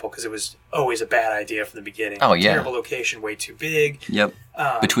example because it was always a bad idea from the beginning. Oh, yeah. Terrible location, way too big. Yep.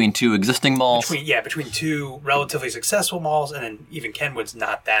 Between two existing malls. Between two relatively successful malls, and then even Kenwood's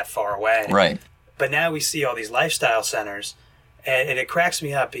not that far away. Right. But now we see all these lifestyle centers, and it cracks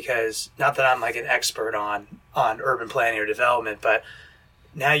me up because, not that I'm an expert on urban planning or development, but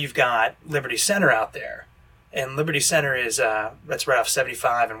now you've got Liberty Center out there. And Liberty Center is, that's right off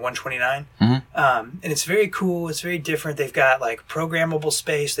 75 and 129. Mm-hmm. And it's very cool. It's very different. They've got programmable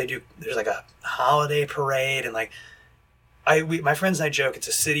space. There's a holiday parade. And my friends and I joke, it's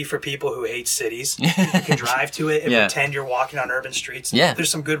a city for people who hate cities. You can drive to it and pretend you're walking on urban streets. Yeah. There's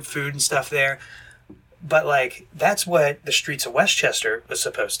some good food and stuff there. But that's what the streets of Westchester was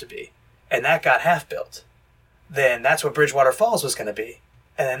supposed to be. And that got half built. Then that's what Bridgewater Falls was going to be.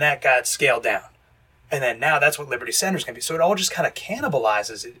 And then that got scaled down. And then now that's what Liberty Center's going to be. So it all just kind of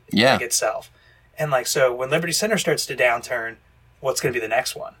cannibalizes itself. And so when Liberty Center starts to downturn, what's going to be the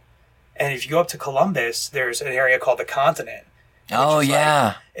next one? And if you go up to Columbus, there's an area called the Continent. Oh,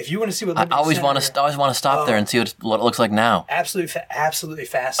 yeah. If you want to see what Liberty I always Center... want to stop there and see what it looks like now. Absolutely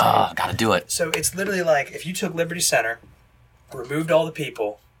fascinating. Oh, got to do it. So it's literally if you took Liberty Center, removed all the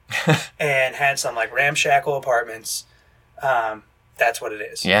people, and had some ramshackle apartments... that's what it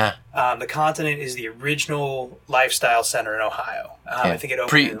is. Yeah. The Continent is the original lifestyle center in Ohio. I think it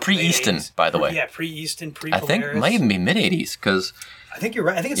opened pre-Easton, by the way. Yeah, pre-Easton, I think it might even be mid-'80s because... I think you're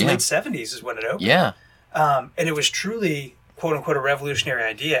right. I think it's late 70s is when it opened. Yeah. And it was truly, quote-unquote, a revolutionary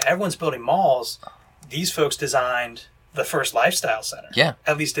idea. Everyone's building malls. These folks designed the first lifestyle center. Yeah.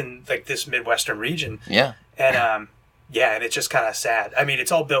 At least in this Midwestern region. Yeah. And... and it's just kind of sad.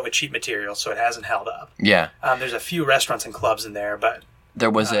 It's all built with cheap materials, so it hasn't held up. Yeah. There's a few restaurants and clubs in there, but there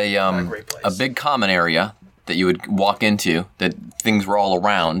was a great place. A big common area that you would walk into that things were all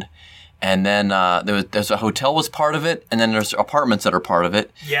around, and then there's a hotel was part of it, and then there's apartments that are part of it.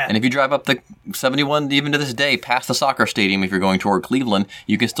 Yeah. And if you drive up the 71, even to this day, past the soccer stadium, if you're going toward Cleveland,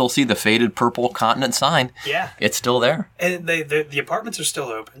 you can still see the faded purple Continent sign. Yeah. It's still there. And the apartments are still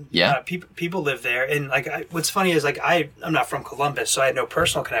open. Yeah. People live there. And what's funny is I'm not from Columbus, so I had no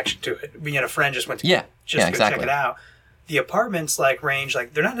personal connection to it. We had a friend just went to go check it out. The apartments range,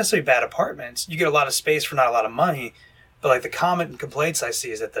 they're not necessarily bad apartments. You get a lot of space for not a lot of money, But like the common complaints I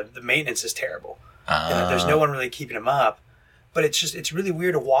see is that the maintenance is terrible. And that there's no one really keeping them up. But it's really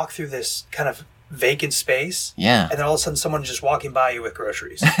weird to walk through this kind of vacant space. Yeah. And then all of a sudden someone's just walking by you with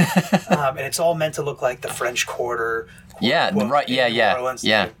groceries. And it's all meant to look like the French Quarter. Yeah, right. Yeah, New yeah. Orleans.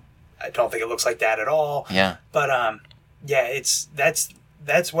 Yeah. I don't think it looks like that at all. Yeah. But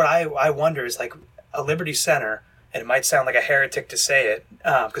that's what I wonder is like a Liberty Center, and it might sound like a heretic to say it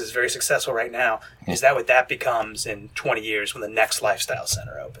because it's very successful right now. Is that what that becomes in 20 years when the next lifestyle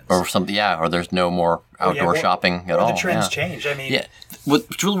center opens? Or something, or there's no more outdoor shopping at all. Or the trends change. I mean,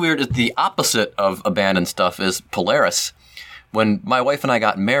 what's really weird is the opposite of abandoned stuff is Polaris. When my wife and I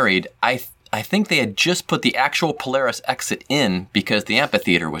got married, I think they had just put the actual Polaris exit in because the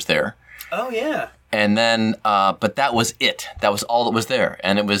amphitheater was there. Oh yeah. And then, but that was it. That was all that was there.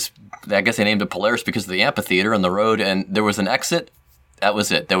 And it was, I guess they named it Polaris because of the amphitheater and the road, and there was an exit. That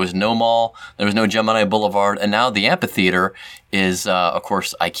was it. There was no mall. There was no Gemini Boulevard. And now the amphitheater is, of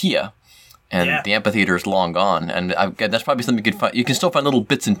course, IKEA. And the amphitheater is long gone. And that's probably something you can find. You can still find little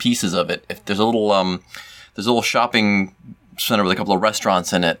bits and pieces of it. If there's a little shopping center with a couple of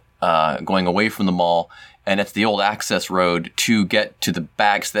restaurants in it, going away from the mall. And it's the old access road to get to the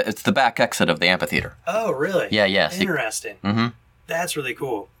back. It's the back exit of the amphitheater. Oh, really? Yeah. Interesting. Mm-hmm. That's really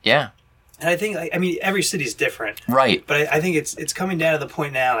cool. Yeah. And I think, every city's different. Right. But I think it's coming down to the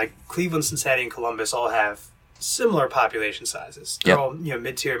point now, like Cleveland, Cincinnati, and Columbus all have similar population sizes. They're all,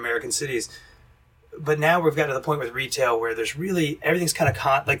 mid-tier American cities. But now we've got to the point with retail where there's really, everything's kind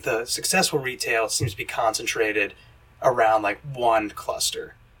of, like the successful retail seems to be concentrated around like one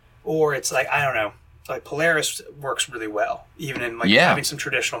cluster. Or it's like, I don't know. Like Polaris works really well, even in having some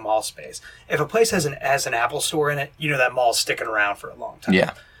traditional mall space. If a place has an Apple store in it, that mall's sticking around for a long time.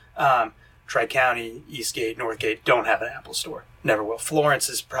 Yeah. Tri-County, Eastgate, Northgate don't have an Apple store. Never will. Florence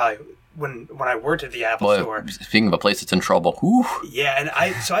is probably when I worked at the Apple store. Speaking of a place that's in trouble, whew. Yeah, and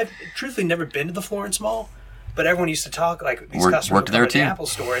I've truthfully never been to the Florence Mall. But everyone used to talk, like, these customers worked would there come to the too. Apple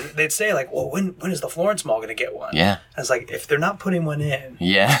store, and they'd say, like, well, when is the Florence Mall going to get one? Yeah. I was like, if they're not putting one in,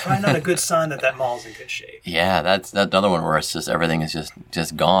 it's probably not a good sign that mall's in good shape. Yeah, that's another one where it's just everything is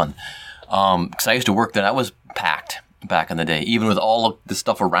just gone. Because I used to work there, that was packed back in the day, even with all of the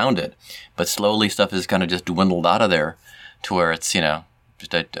stuff around it. But slowly stuff has kind of just dwindled out of there to where it's,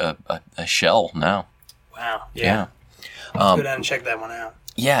 just a shell now. Wow. Yeah. Let's go down and check that one out.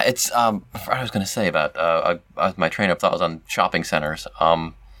 Yeah, it's, I was going to say about, my train of thought was on shopping centers. I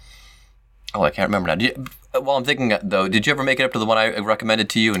can't remember now. While I'm thinking, though, did you ever make it up to the one I recommended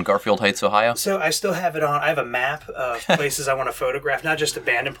to you in Garfield Heights, Ohio? So I still have it on. I have a map of places I want to photograph, not just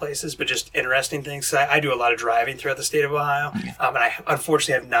abandoned places, but just interesting things. So I do a lot of driving throughout the state of Ohio, and I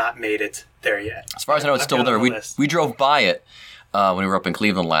unfortunately have not made it there yet. As far as I know, it's still there. We drove by it. When we were up in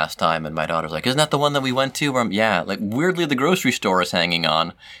Cleveland last time, and my daughter's like, isn't that the one that we went to? Weirdly, the grocery store is hanging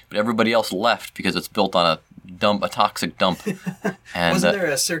on, but everybody else left because it's built on a toxic dump. And, wasn't there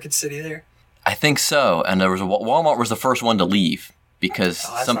a Circuit City there? I think so. And there was Walmart was the first one to leave because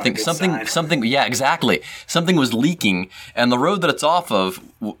something, yeah, exactly. Something was leaking, and the road that it's off of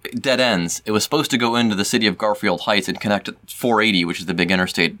dead ends. It was supposed to go into the city of Garfield Heights and connect 480, which is the big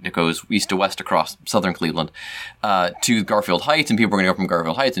interstate that goes east to west across southern Cleveland, to Garfield Heights, and people were going to go from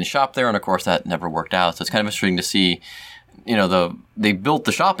Garfield Heights and shop there, and of course that never worked out. So it's kind of interesting to see, they built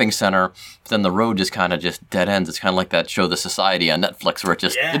the shopping center, but then the road just kind of just dead ends. It's kind of like that show The Society on Netflix where it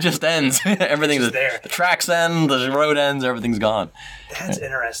just ends. Everything's there. The tracks end, the road ends, everything's gone. That's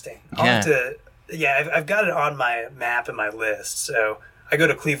interesting. I've got it on my map and my list, so I go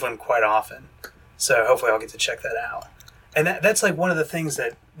to Cleveland quite often. So hopefully I'll get to check that out. And that's like one of the things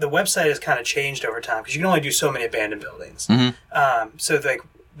that the website has kind of changed over time because you can only do so many abandoned buildings. Mm-hmm. So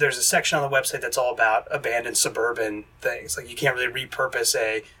there's a section on the website that's all about abandoned suburban things. Like you can't really repurpose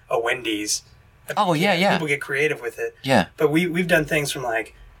a Wendy's. Oh, yeah. People get creative with it. Yeah. But we've done things from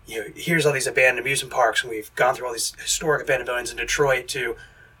like, here's all these abandoned amusement parks, and we've gone through all these historic abandoned buildings in Detroit to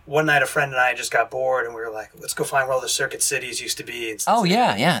one night a friend and I just got bored and we were like, let's go find where all the Circuit Cities used to be. Oh,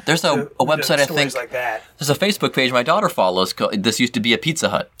 yeah. There's a website, I think. Like that. There's a Facebook page my daughter follows called This Used to Be a Pizza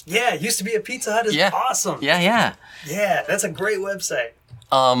Hut. Yeah, it used to be a Pizza Hut is awesome. Yeah. Yeah, that's a great website.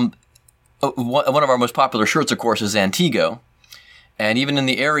 One of our most popular shirts, of course, is Antigo. And even in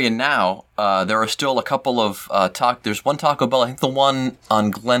the area now, there are still a couple of there's one Taco Bell, I think the one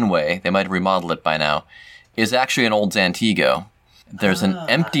on Glenway, they might have remodeled it by now, is actually an old Zantigo. There's an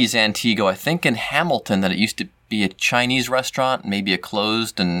empty Zantigo, I think in Hamilton, that it used to be a Chinese restaurant, maybe it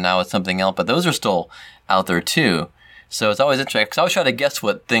closed and now it's something else, but those are still out there too. So it's always interesting because I always try to guess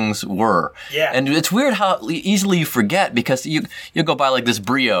what things were. Yeah. And it's weird how easily you forget because you'll go by like this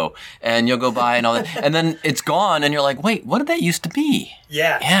Brio and you'll go by and all that, and then it's gone and you're like, wait, what did that used to be?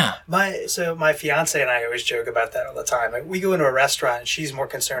 Yeah. Yeah. My fiance and I always joke about that all the time. Like, we go into a restaurant and she's more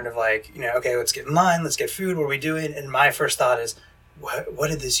concerned of like, okay, let's get in line, let's get food, what are we doing? And my first thought is, what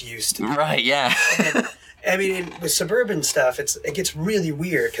did this used to be? Right, yeah. I mean, with suburban stuff, it gets really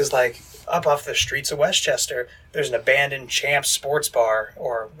weird because, like, up off the streets of Westchester, there's an abandoned Champs sports bar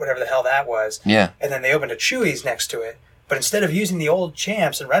or whatever the hell that was. Yeah. And then they opened a Chewy's next to it. But instead of using the old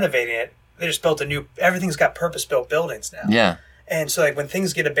Champs and renovating it, they just built everything's got purpose-built buildings now. Yeah. And so, like, when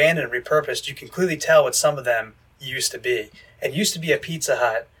things get abandoned and repurposed, you can clearly tell what some of them used to be. And used to be a Pizza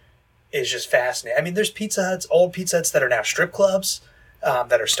Hut is just fascinating. I mean, there's Pizza Huts, old Pizza Huts that are now strip clubs.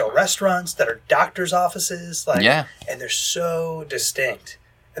 That are still restaurants, that are doctors' offices, and they're so distinct.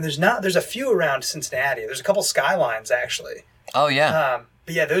 And there's a few around Cincinnati. There's a couple Skylines actually. Oh yeah.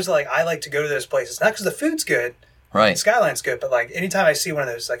 But yeah, those I like to go to those places, not because the food's good, right? Skyline's good, but like anytime I see one of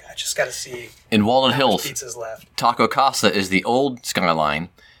those, like I just got to see. In Walnut Hills, pizzas left. Taco Casa is the old Skyline,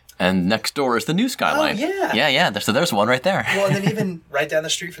 and next door is the new Skyline. Oh yeah. Yeah. So there's one right there. Well, and then even right down the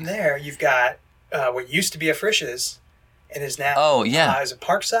street from there, you've got what used to be a Frisch's. And is now is it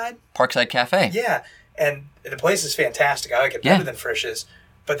Parkside? Parkside Cafe. Yeah, and the place is fantastic. I like it better than Frisch's,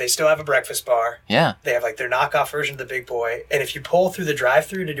 but they still have a breakfast bar. Yeah, they have like their knockoff version of the Big Boy, and if you pull through the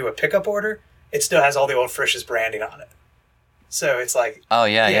drive-through to do a pickup order, it still has all the old Frisch's branding on it. So it's like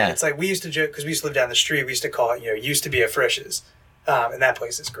it's like we used to joke because we used to live down the street. We used to call it used to be a Frisch's, and that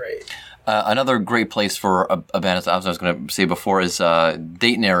place is great. Another great place for a band, as I was going to say before, is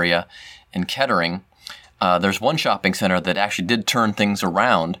Dayton area in Kettering. There's one shopping center that actually did turn things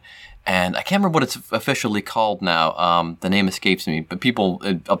around, and I can't remember what it's officially called now. The name escapes me, but people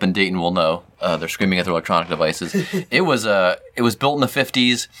up in Dayton will know. They're screaming at their electronic devices. It was built in the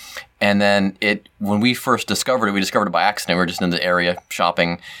 50s, and then when we first discovered it, we discovered it by accident. We were just in the area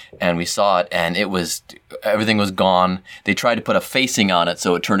shopping, and we saw it, and everything was gone. They tried to put a facing on it,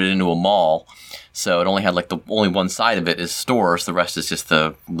 so it turned it into a mall. So it only had only one side of it is stores. The rest is just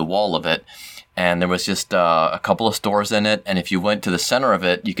the wall of it. And there was just a couple of stores in it. And if you went to the center of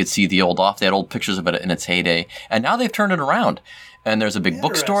it, you could see they had old pictures of it in its heyday. And now they've turned it around. And there's a big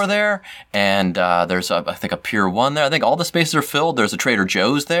bookstore there. And there's, I think, a Pier 1 there. I think all the spaces are filled. There's a Trader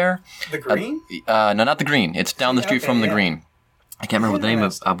Joe's there. The Green? No, not the Green. It's down the street from the Green. I can't remember what the name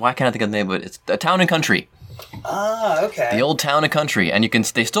of why can't I think of the name of it? It's a Town and Country. Ah, okay. The old Town and Country, and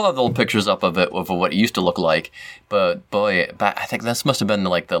they still have the old pictures up of it, of what it used to look like. But boy, I think this must have been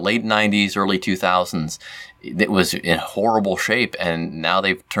like the late '90s, early 2000s. It was in horrible shape, and now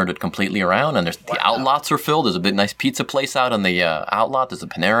they've turned it completely around. And the outlots are filled. There's a big nice pizza place out on the outlot. There's a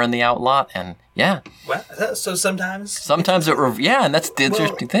Panera in the outlot, and yeah. Well, so sometimes and that's the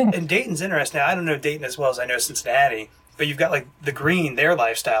interesting thing. And Dayton's interesting. Now, I don't know Dayton as well as I know Cincinnati, but you've got like the Green, their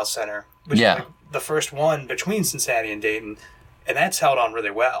lifestyle center, which is like the first one between Cincinnati and Dayton, and that's held on really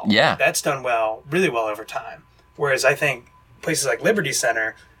well. Yeah. That's done really well over time. Whereas I think places like Liberty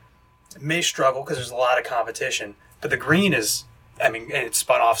Center may struggle because there's a lot of competition, but the Green is, and it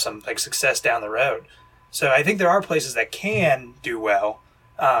spun off some like success down the road. So I think there are places that can do well,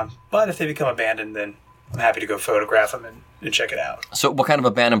 but if they become abandoned, then I'm happy to go photograph them and check it out. So what kind of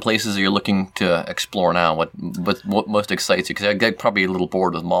abandoned places are you looking to explore now? What most excites you? Because I get probably a little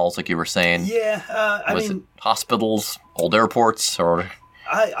bored with malls, like you were saying. Yeah, I mean, hospitals, old airports, or...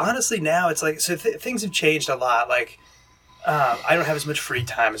 I honestly now it's like, so things have changed a lot. Like, I don't have as much free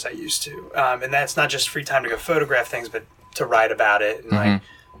time as I used to. And that's not just free time to go photograph things, but to write about it and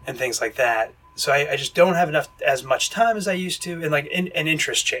and things like that. So I just don't have as much time as I used to, and an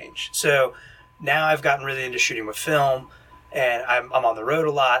interest change. So now I've gotten really into shooting with film, and I'm on the road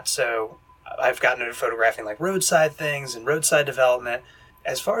a lot. So I've gotten into photographing like roadside things and roadside development.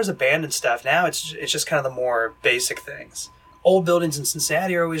 As far as abandoned stuff, now it's just kind of the more basic things. Old buildings in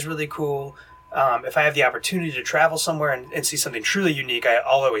Cincinnati are always really cool. If I have the opportunity to travel somewhere and see something truly unique,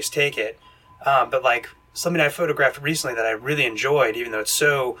 I'll always take it. But like something I photographed recently that I really enjoyed, even though it's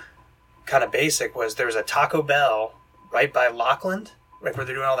so kind of basic, was there was a Taco Bell right by Lockland, right where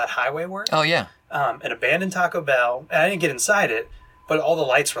they're doing all that highway work. Oh, yeah. An abandoned Taco Bell. And I didn't get inside it, but all the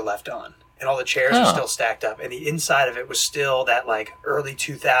lights were left on. And all the chairs were still stacked up. And the inside of it was still that like early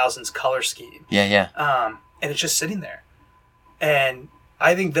 2000s color scheme. Yeah. And it's just sitting there. And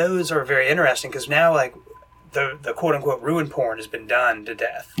I think those are very interesting because now like the quote-unquote ruin porn has been done to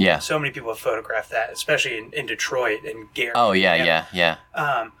death. Yeah. So many people have photographed that, especially in Detroit and Gary. Oh, yeah.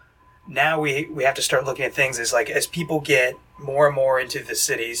 Now we have to start looking at things as people get more and more into the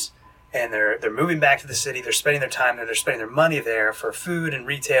cities and they're moving back to the city. They're spending their time there. They're spending their money there for food and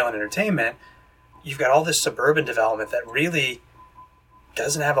retail and entertainment. You've got all this suburban development that really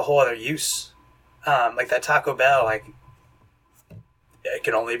doesn't have a whole other use. Like that Taco Bell, like it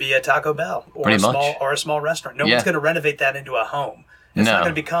can only be a Taco Bell or a small restaurant. No one's going to renovate that into a home. It's not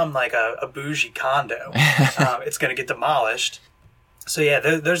going to become like a bougie condo. It's going to get demolished. So yeah,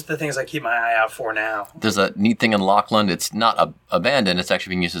 those are the things I keep my eye out for now. There's a neat thing in Lockland. It's not abandoned. It's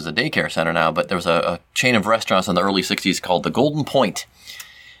actually being used as a daycare center now. But there was a chain of restaurants in the early '60s called the Golden Point.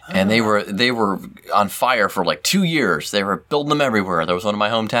 And they were on fire for like 2 years. They were building them everywhere. There was one in my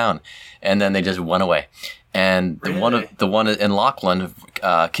hometown, and then they just went away. And the one in Lockland,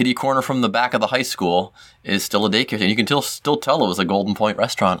 kitty corner from the back of the high school, is still a daycare. And you can still tell it was a Golden Point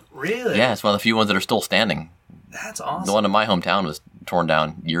restaurant. Really? Yeah, it's one of the few ones that are still standing. That's awesome. The one in my hometown was torn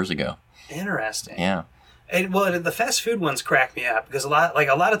down years ago. Interesting. Yeah. And, well, the fast food ones crack me up because a lot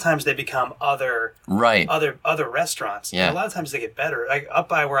of times they become other restaurants. Yeah. And a lot of times they get better. Like up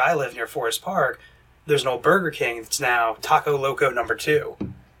by where I live near Forest Park, there's an old Burger King that's now Taco Loco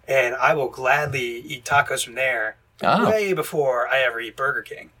 #2, and I will gladly eat tacos from there way before I ever eat Burger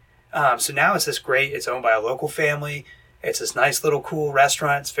King. So now it's this great. It's owned by a local family. It's this nice little cool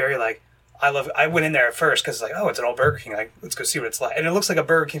restaurant. It's very like I went in there at first because it's like, oh, it's an old Burger King. Like, let's go see what it's like. And it looks like a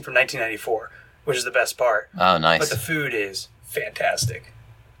Burger King from 1994. Which is the best part. Oh, nice. But the food is fantastic.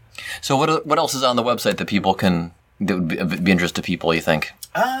 So what else is on the website that would be interest to people, you think?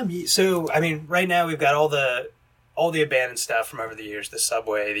 So, I mean, right now we've got all the abandoned stuff from over the years, the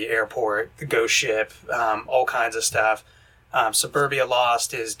subway, the airport, the ghost ship, all kinds of stuff. Suburbia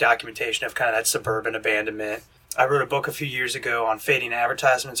Lost is documentation of kind of that suburban abandonment. I wrote a book a few years ago on fading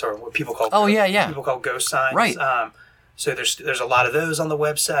advertisements, or what people call people call ghost signs. Right. So there's a lot of those on the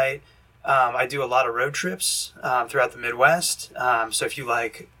website. I do a lot of road trips throughout the Midwest. So if you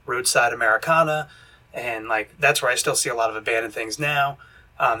like roadside Americana, and like that's where I still see a lot of abandoned things now.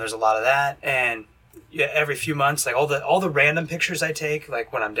 There's a lot of that, and every few months, like all the random pictures I take,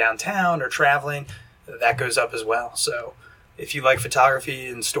 like when I'm downtown or traveling, that goes up as well. So if you like photography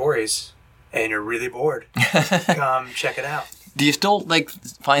and stories, and you're really bored, come check it out. Do you still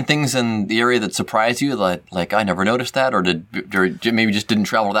find things in the area that surprise you? Like I never noticed that, or maybe just didn't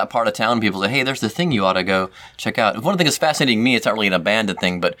travel to that part of town? People say, "Hey, there's the thing you ought to go check out." One thing that's fascinating me, it's not really an abandoned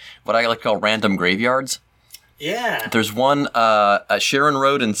thing, but what I like to call random graveyards. Yeah. There's one at Sharon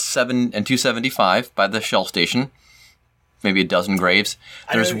Road and 275 by the Shell station. Maybe a dozen graves.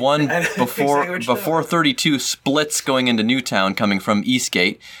 There's one before 32 splits going into Newtown, coming from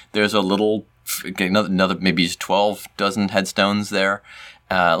Eastgate. There's a little. Another maybe 12 dozen headstones there.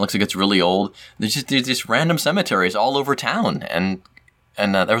 It looks like it's really old. There's just random cemeteries all over town, and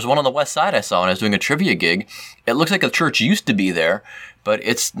there was one on the west side I saw when I was doing a trivia gig. It looks like a church used to be there, but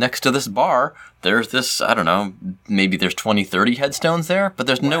it's next to this bar. There's this, I don't know, maybe there's 20, 30 headstones there, but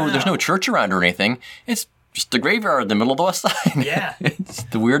there's no church around or anything. It's just the graveyard in the middle of the west side. Yeah, it's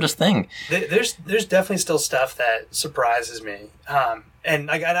the weirdest thing. There's definitely still stuff that surprises me, and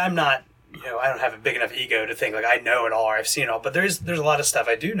I'm not. I don't have a big enough ego to think like I know it all or I've seen it all, but there's a lot of stuff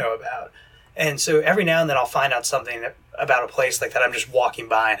I do know about. And so every now and then I'll find out something about a place like that I'm just walking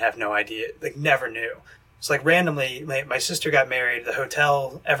by and have no idea, like never knew. It's like randomly, my sister got married, the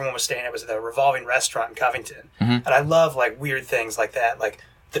hotel everyone was staying at was the Revolving Restaurant in Covington. Mm-hmm. And I love like weird things like that, like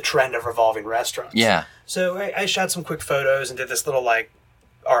the trend of revolving restaurants. Yeah. So I shot some quick photos and did this little like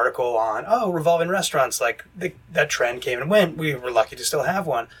article on, revolving restaurants, like that trend came and went. We were lucky to still have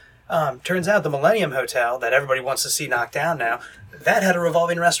one. Turns out the Millennium Hotel that everybody wants to see knocked down now, that had a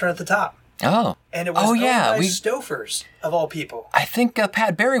revolving restaurant at the top. Oh. And it was owned by Stofers, of all people. I think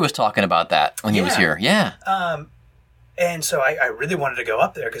Pat Berry was talking about that when he was here. Yeah. And so I really wanted to go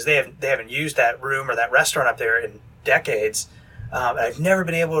up there because they haven't used that room or that restaurant up there in decades. And I've never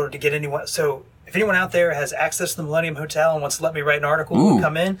been able to get anyone. So if anyone out there has access to the Millennium Hotel and wants to let me write an article and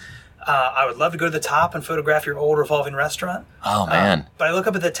come in, I would love to go to the top and photograph your old revolving restaurant. Oh, man. But I look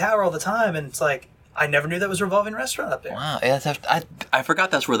up at the tower all the time, and it's like, I never knew that was a revolving restaurant up there. Wow. Yeah, I forgot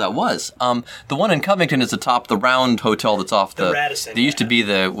that's where that was. The one in Covington is the round hotel that's off the Radisson. There used to be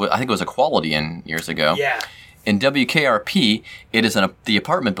I think it was a Quality Inn years ago. Yeah. In WKRP, it is the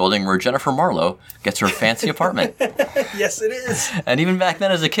apartment building where Jennifer Marlowe gets her fancy apartment. Yes, it is. And even back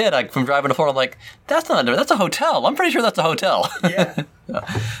then as a kid, from driving to Florida, I'm like, that's a hotel. I'm pretty sure that's a hotel. Yeah.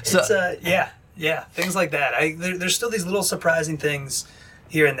 So, it's, yeah, things like that. There's still these little surprising things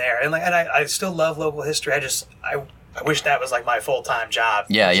here and there. And I still love local history. I wish that was like my full-time job.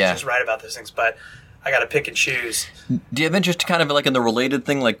 Yeah. Just write about those things. But I got to pick and choose. Do you have interest kind of like in the related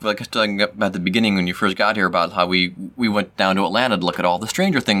thing, like talking at the beginning when you first got here about how we went down to Atlanta to look at all the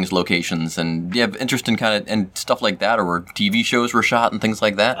Stranger Things locations, and do you have interest in kind of and stuff like that, or where TV shows were shot and things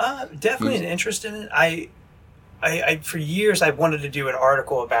like that? Definitely an interest in it. I for years I wanted to do an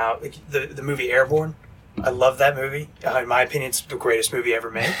article about the movie Airborne. I love that movie. In my opinion, it's the greatest movie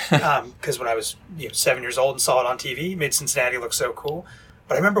ever made. Because when I was 7 years old and saw it on TV, it made Cincinnati look so cool.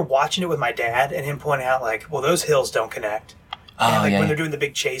 But I remember watching it with my dad and him pointing out, like, well, those hills don't connect. And when they're doing the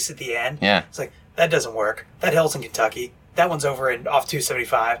big chase at the end, it's like, that doesn't work. That hill's in Kentucky. That one's over off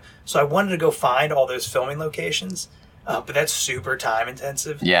 275. So I wanted to go find all those filming locations, but that's super time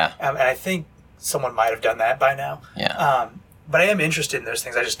intensive. Yeah. And I think someone might have done that by now. Yeah. But I am interested in those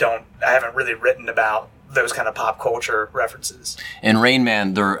things. I haven't really written about those kind of pop culture references. In Rain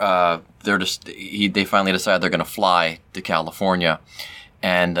Man, they finally decide they're going to fly to California,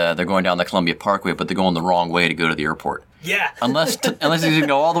 and they're going down the Columbia Parkway, but they're going the wrong way to go to the airport. Yeah. unless you can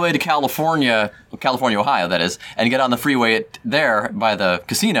go all the way to California, Ohio, that is, and get on the freeway there by the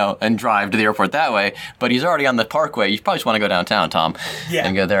casino and drive to the airport that way. But he's already on the Parkway. You probably just want to go downtown, Tom,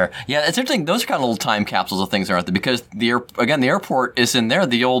 and go there. Yeah, it's interesting. Those are kind of little time capsules of things, aren't they? Because the airport is in there.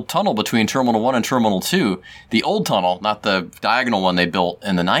 The old tunnel between Terminal 1 and Terminal 2, the old tunnel, not the diagonal one they built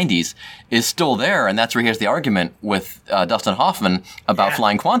in the 90s, is still there. And that's where he has the argument with Dustin Hoffman about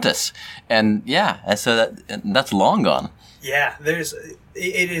flying Qantas. And so that's long gone. Yeah,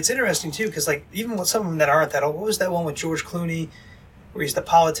 it's interesting too, because like even with some of them that aren't that old, what was that one with George Clooney, where he's the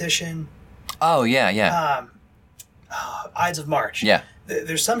politician? Oh yeah. Ides of March. Yeah.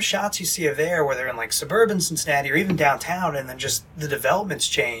 There's some shots you see of there where they're in like suburban Cincinnati or even downtown, and then just the development's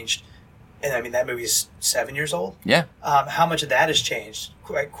changed. And I mean that movie's 7 years old. Yeah. How much of that has changed?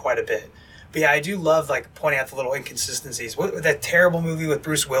 Quite a bit. But yeah, I do love like pointing out the little inconsistencies. What that terrible movie with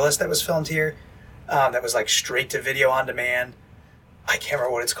Bruce Willis that was filmed here? That was like straight to video on demand. I can't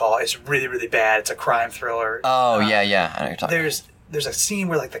remember what it's called. It's really, really bad. It's a crime thriller. Oh, yeah. I know what you're talking There's a scene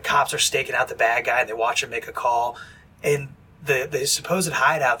where like the cops are staking out the bad guy and they watch him make a call. And the supposed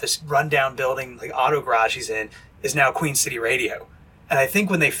hideout, this rundown building, like auto garage he's in, is now Queen City Radio. And I think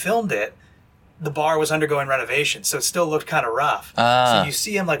when they filmed it, the bar was undergoing renovation, so it still looked kind of rough. So you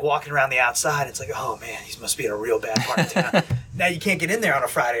see him like walking around the outside. It's like, oh man, he must be in a real bad part of town. Now you can't get in there on a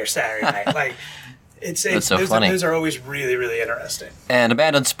Friday or Saturday night. Like, it's so funny. Those are always really, really interesting. And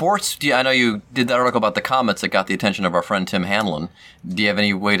Abandoned Sports, I know you did that article about the Comets that got the attention of our friend Tim Hanlon. Do you have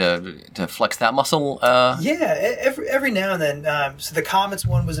any way to flex that muscle? Yeah, every now and then. So the Comets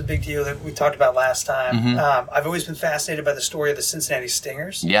one was a big deal that we talked about last time. Mm-hmm. I've always been fascinated by the story of the Cincinnati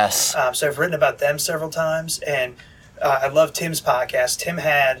Stingers. Yes. So I've written about them several times, and I love Tim's podcast. Tim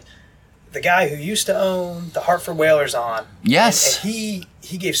had the guy who used to own the Hartford Whalers on. Yes. And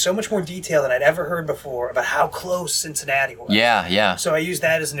he gave so much more detail than I'd ever heard before about how close Cincinnati was. Yeah. So I used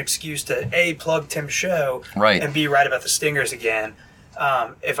that as an excuse to A, plug Tim's show, right, and B, write about the Stingers again.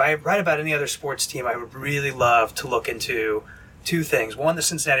 If I write about any other sports team, I would really love to look into two things. One, the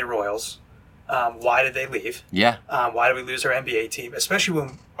Cincinnati Royals. Why did they leave? Yeah. Why did we lose our NBA team? Especially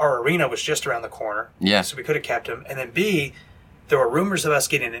when our arena was just around the corner. Yeah. So we could have kept them. And then B, there were rumors of us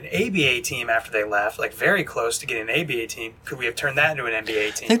getting an ABA team after they left, like very close to getting an ABA team. Could we have turned that into an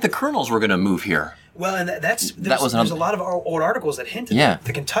NBA team? I think the Colonels were going to move here. Well, and there's a lot of old articles that hinted that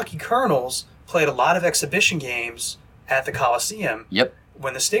the Kentucky Colonels played a lot of exhibition games at the Coliseum. Yep.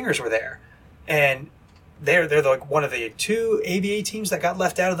 When the Stingers were there, and they're like one of the two ABA teams that got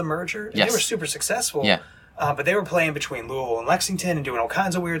left out of the merger. And they were super successful. Yeah. But they were playing between Louisville and Lexington and doing all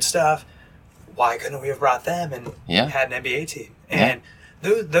kinds of weird stuff. Why couldn't we have brought them and had an NBA team? And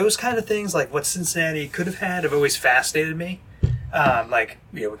those kind of things, like what Cincinnati could have had, have always fascinated me. We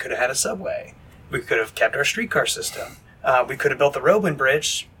could have had a subway. We could have kept our streetcar system. We could have built the Roebling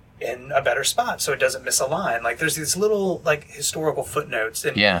Bridge in a better spot so it doesn't miss a line. Like, there's these little like historical footnotes,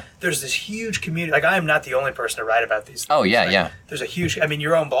 and there's this huge community. Like, I am not the only person to write about these things. Oh yeah. There's a huge,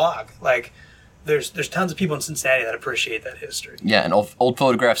 your own blog, like there's tons of people in Cincinnati that appreciate that history. Yeah, and old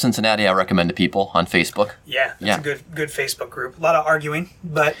photograph Cincinnati I recommend to people on Facebook. Yeah, it's a good Facebook group. A lot of arguing,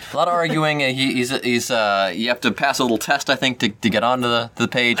 but He's you have to pass a little test, I think, to get onto the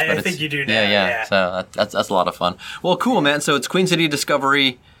page. I think you do now. Yeah. So that's a lot of fun. Well, cool, man. So it's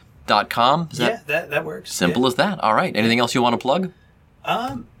QueenCityDiscovery.com. That works. Simple as that. All right. Anything else you want to plug?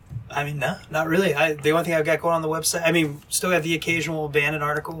 No, not really. The only thing I've got going on the website, still got the occasional Abandoned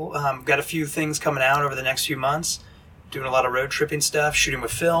article. Got a few things coming out over the next few months. Doing a lot of road tripping stuff, shooting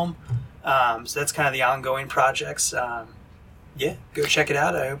with film. So that's kind of the ongoing projects. Go check it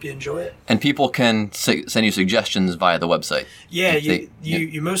out. I hope you enjoy it. And people can send you suggestions via the website. Yeah,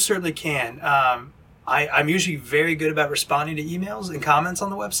 you most certainly can. I'm usually very good about responding to emails and comments on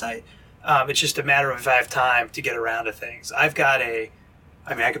the website. It's just a matter of if I have time to get around to things. I've got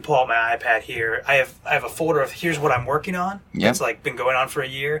I could pull out my iPad here. I have a folder of here's what I'm working on. Yep. It's like been going on for a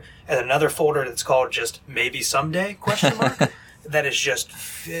year, and another folder that's called just maybe someday ? That is just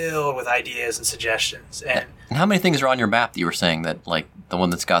filled with ideas and suggestions. And how many things are on your map that you were saying that, like the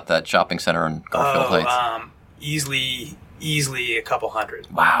one that's got that shopping center in Garfield Heights? Easily a couple hundred.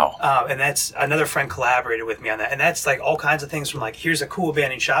 Wow. And that's another friend collaborated with me on that. And that's like all kinds of things from like, here's a cool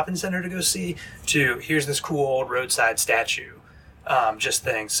abandoned shopping center to go see, to here's this cool old roadside statue. Just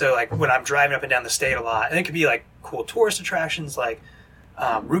things. So like when I'm driving up and down the state a lot, and it could be like cool tourist attractions like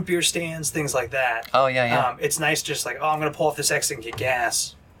root beer stands, things like that. Oh, yeah. It's nice just like, I'm going to pull off this exit and get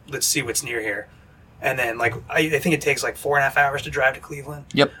gas. Let's see what's near here. And then like, I think it takes like 4.5 hours to drive to Cleveland.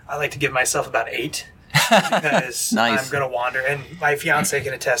 Yep. I like to give myself about 8. Because Nice. I'm going to wander. And my fiance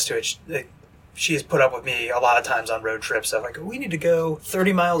can attest to it. She has put up with me a lot of times on road trips of like, we need to go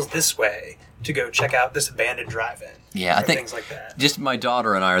 30 miles this way to go check out this abandoned drive-in. Yeah, I think things like that. Just my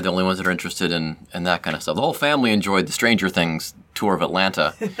daughter and I are the only ones that are interested in that kind of stuff. The whole family enjoyed the Stranger Things tour of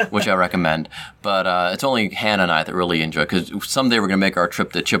Atlanta, which I recommend. But it's only Hannah and I that really enjoy it, because someday we're going to make our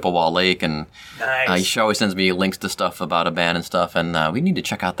trip to Chippewa Lake, and Nice. she always sends me links to stuff about abandoned stuff, and we need to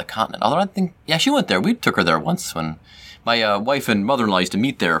check out the continent. Although I think, she went there. We took her there once when my wife and mother-in-law used to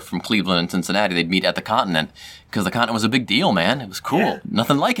meet there from Cleveland and Cincinnati. They'd meet at the continent because the continent was a big deal, man. It was cool. Yeah.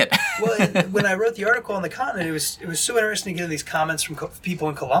 Nothing like it. Well, and when I wrote the article on the continent, it was so interesting to get these comments from people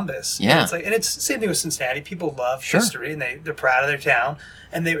in Columbus. Yeah. And it's the same thing with Cincinnati. People love Sure. history, and they're proud of their town,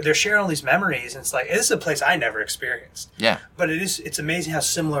 and they're sharing all these memories. And it's like, this is a place I never experienced. Yeah. But it's amazing how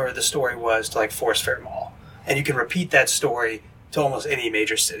similar the story was to like Forest Fair Mall, and you can repeat that story to almost any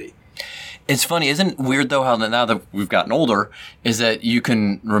major city. It's funny, isn't it weird though how now that we've gotten older, is that you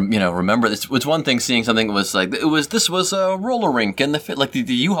can remember this. It's one thing seeing something that was like this was a roller rink, and the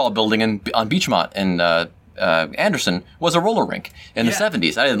U-Haul building on Beachmont and Anderson was a roller rink in the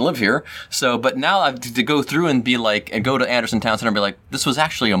 70s. I didn't live here, but now I've to go through and go to Anderson Town Center and be like, this was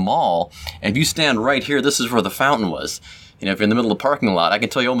actually a mall, and if you stand right here, this is where the fountain was. If you're in the middle of the parking lot, I can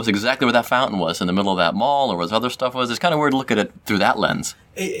tell you almost exactly where that fountain was, in the middle of that mall, or where the other stuff was. It's kind of weird to look at it through that lens.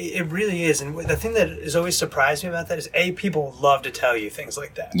 It really is. And the thing that has always surprised me about that is, people love to tell you things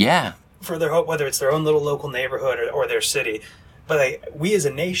like that. Yeah. For whether it's their own little local neighborhood or their city. But we as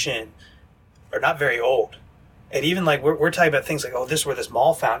a nation are not very old. And even like we're talking about things like, this is where this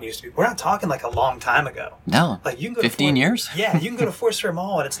mall fountain used to be. We're not talking like a long time ago. No. Like you can go 15 years? Yeah, you can go to Forest Fair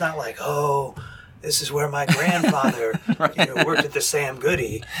Mall, and it's not like, this is where my grandfather worked at the Sam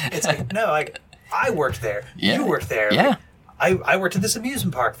Goody. It's like, no, I worked there. Yeah. You worked there. Yeah. Like, I worked at this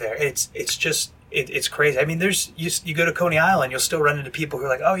amusement park there. It's just it's crazy. I mean, you go to Coney Island, you'll still run into people who are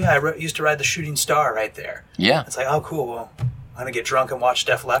like, I used to ride the Shooting Star right there. Yeah. It's like, oh, cool. Well, I'm going to get drunk and watch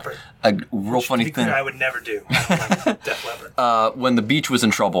Def Leppard. A real funny To be clear, thing. I would never do. I don't like Def Leppard. When the beach was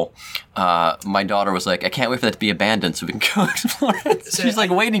in trouble, my daughter was like, I can't wait for that to be abandoned so we can go explore it. So She's like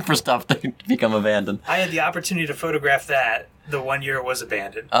waiting for stuff to become abandoned. I had the opportunity to photograph that the 1 year it was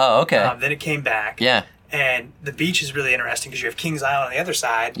abandoned. Oh, okay. Then it came back. Yeah. And the beach is really interesting because you have Kings Island on the other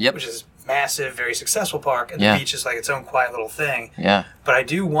side, Yep. which is massive, very successful park, and Yeah. the beach is like its own quiet little thing. Yeah. But I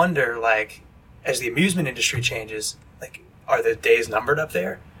do wonder, like, as the amusement industry changes, like, are the days numbered up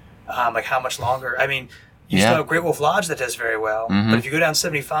there? Like, how much longer? I mean, you Yeah. still have Great Wolf Lodge that does very well, Mhm. but if you go down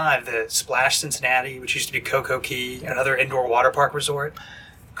 75, the Splash Cincinnati, which used to be Cocoa Key, another indoor water park resort,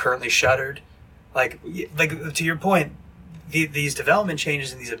 currently shuttered. Like to your point, these development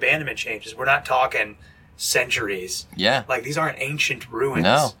changes and these abandonment changes, we're not talking centuries. Yeah. Like, these aren't ancient ruins.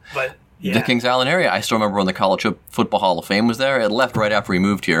 No. But, yeah. The Kings Island area, I still remember when the College Football Hall of Fame was there. It left right after we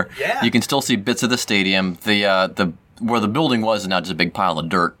moved here. Yeah. You can still see bits of the stadium. The where the building was is now just a big pile of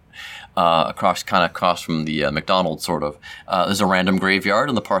dirt. Across from the McDonald's, sort of. There's a random graveyard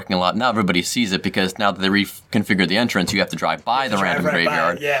in the parking lot. Now everybody sees it because now that they reconfigured the entrance, you have to drive by the random right by it,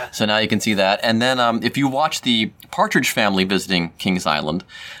 graveyard. yeah. So now you can see that. And then if you watch the Partridge Family visiting Kings Island,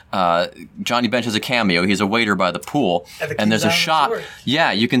 Johnny Bench has a cameo. He's a waiter by the pool. At the And there's a Kings shot. Island Resort.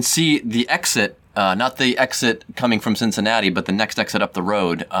 Yeah, you can see the exit. Not the exit coming from Cincinnati, but the next exit up the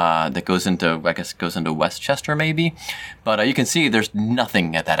road that goes into Westchester, maybe. But you can see there's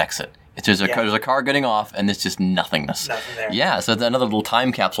nothing at that exit. There's a car getting off, and it's just nothingness. Nothing there. Yeah, so it's another little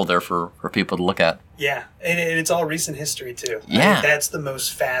time capsule there for people to look at. Yeah, and it's all recent history, too. Yeah. I think that's the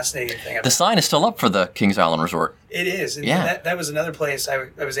most fascinating thing about The sign is still up for the Kings Island Resort. It is. And Yeah. that was another place I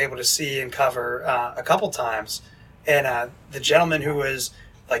was able to see and cover a couple times. And the gentleman who was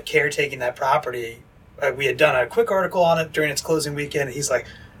like caretaking that property, we had done a quick article on it during its closing weekend. And he's like,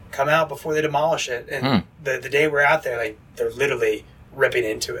 come out before they demolish it. And the day we're out there, like, they're literally ripping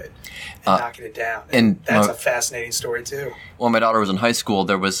into it and knocking it down. And that's a fascinating story too. When my daughter was in high school,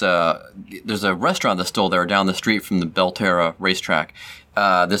 there's a restaurant that's still there down the street from the Belterra racetrack.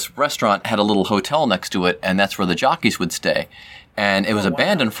 This restaurant had a little hotel next to it, and that's where the jockeys would stay. And it was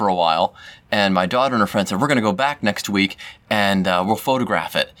abandoned for a while, and my daughter and her friend said, we're going to go back next week, and we'll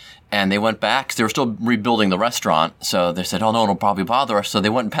photograph it. And they went back, 'cause they were still rebuilding the restaurant, so they said, oh no, it'll probably bother us. So they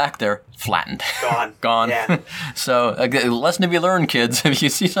went back there, flattened. Gone. Gone. Yeah. So lesson to be learned, kids. If you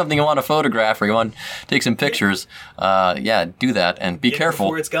see something you want to photograph or you want to take some pictures, do that, and be careful.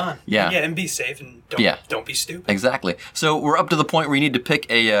 Before it's gone. Yeah. And be safe, and don't be stupid. Exactly. So we're up to the point where you need to pick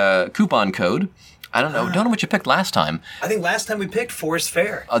a coupon code. I don't know what you picked last time. I think last time we picked Forest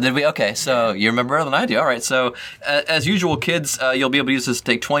Fair. Oh, did we? Okay, so you remember better than I do. All right, so as usual, kids, you'll be able to use this to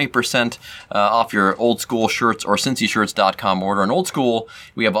take 20% off your Old School shirts or CincyShirts.com order. And Old School,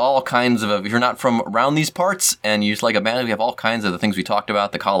 we have all kinds of, if you're not from around these parts and you just like a band, we have all kinds of the things we talked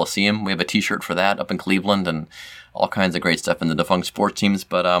about. The Coliseum, we have a t-shirt for that up in Cleveland, and all kinds of great stuff in the defunct sports teams.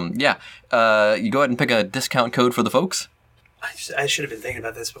 But you go ahead and pick a discount code for the folks. I should have been thinking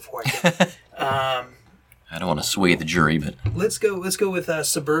about this before. I don't want to sway the jury, but let's go with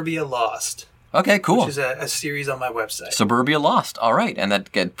Suburbia Lost. Okay, cool. Which is a series on my website. Suburbia Lost. All right, and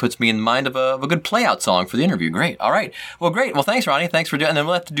that puts me in mind of a good play-out song for the interview. Great. All right. Well, great. Well, thanks, Ronnie. Thanks for doing. And then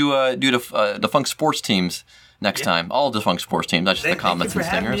we'll have to do defunct sports teams next time. All defunct sports teams, not just the Comets and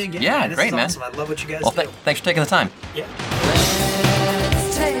Stingers. Yeah, great, man. Awesome. I love what you guys do. Well, thanks for taking the time. Yeah.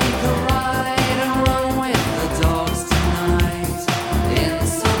 Let's take a ride and run with the dogs tonight in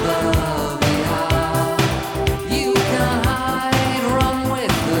suburbia. You can hide, run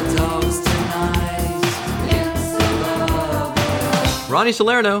with the dogs tonight in suburbia. Ronnie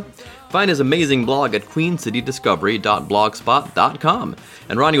Salerno. Find his amazing blog at queencitydiscovery.blogspot.com.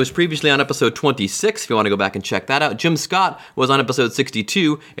 And Ronnie was previously on episode 26, if you want to go back and check that out. Jim Scott was on episode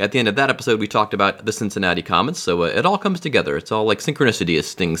 62. At the end of that episode, we talked about the Cincinnati Comets, so it all comes together. It's all like synchronicity, as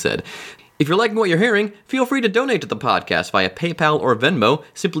Sting said. If you're liking what you're hearing, feel free to donate to the podcast via PayPal or Venmo.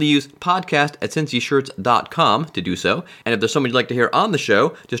 Simply use podcast@cincyshirts.com to do so. And if there's somebody you'd like to hear on the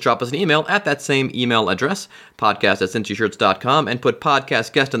show, just drop us an email at that same email address, podcast@cincyshirts.com, and put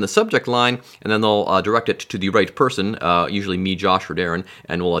podcast guest in the subject line, and then they'll direct it to the right person, usually me, Josh, or Darren,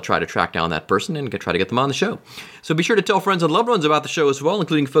 and we'll try to track down that person and try to get them on the show. So be sure to tell friends and loved ones about the show as well,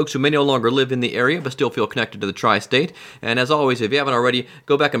 including folks who may no longer live in the area but still feel connected to the tri-state. And as always, if you haven't already,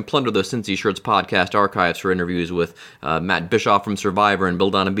 go back and plunder those Cincy Shirts podcast archives for interviews with Matt Bischoff from Survivor and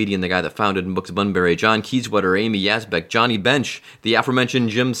Bill Donabedian, the guy that founded Books of Bunbury, John Kieswetter, Amy Yazbek, Johnny Bench, the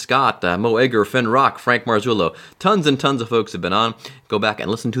aforementioned Jim Scott, Mo Egger, Finn Rock, Frank Marzullo. Tons and tons of folks have been on. Go back and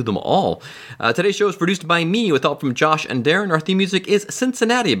listen to them all. Today's show is produced by me with help from Josh and Darren. Our theme music is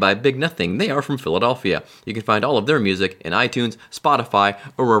Cincinnati by Big Nothing. They are from Philadelphia. You can find all of their music in iTunes, Spotify,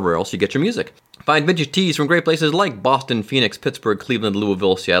 or wherever else you get your music. Find vintage tees from great places like Boston, Phoenix, Pittsburgh, Cleveland,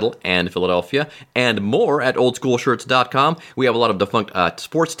 Louisville, Seattle, and Philadelphia, and more at oldschoolshirts.com. We have a lot of defunct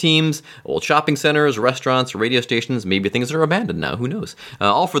sports teams, old shopping centers, restaurants, radio stations, maybe things that are abandoned now, who knows.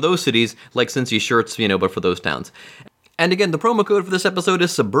 All for those cities, like Cincy Shirts, but for those towns. And again, the promo code for this episode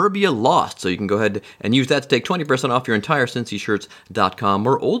is Suburbia Lost, so you can go ahead and use that to take 20% off your entire CincyShirts.com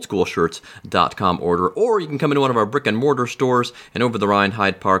or OldSchoolShirts.com order, or you can come into one of our brick and mortar stores in Over the Rhine,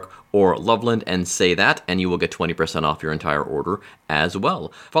 Hyde Park, or Loveland and say that, and you will get 20% off your entire order as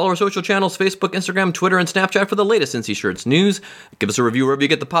well. Follow our social channels, Facebook, Instagram, Twitter, and Snapchat for the latest Cincy Shirts news. Give us a review wherever you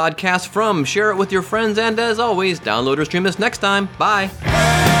get the podcast from, share it with your friends, and as always, download or stream us next time. Bye!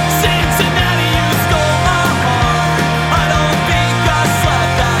 Cincinnati, you stole my heart. I don't think I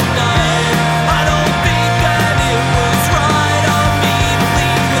slept that night. I don't think that it was right of me to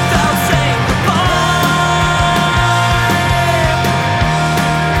leave without saying goodbye.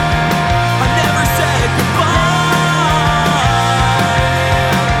 I never said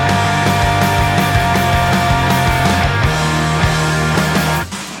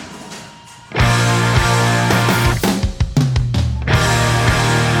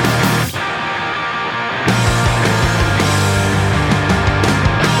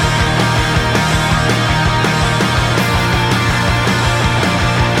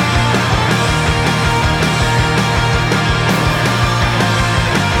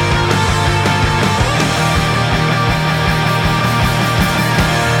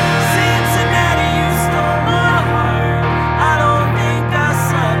Cincinnati, you stole my heart. I don't think I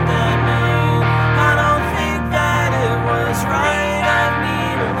slept that night. I don't think that it was right of me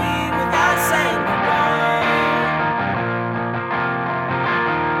to leave without saying goodbye.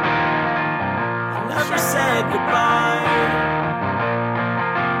 I never said goodbye.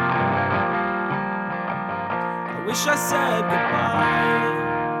 Wish I said goodbye.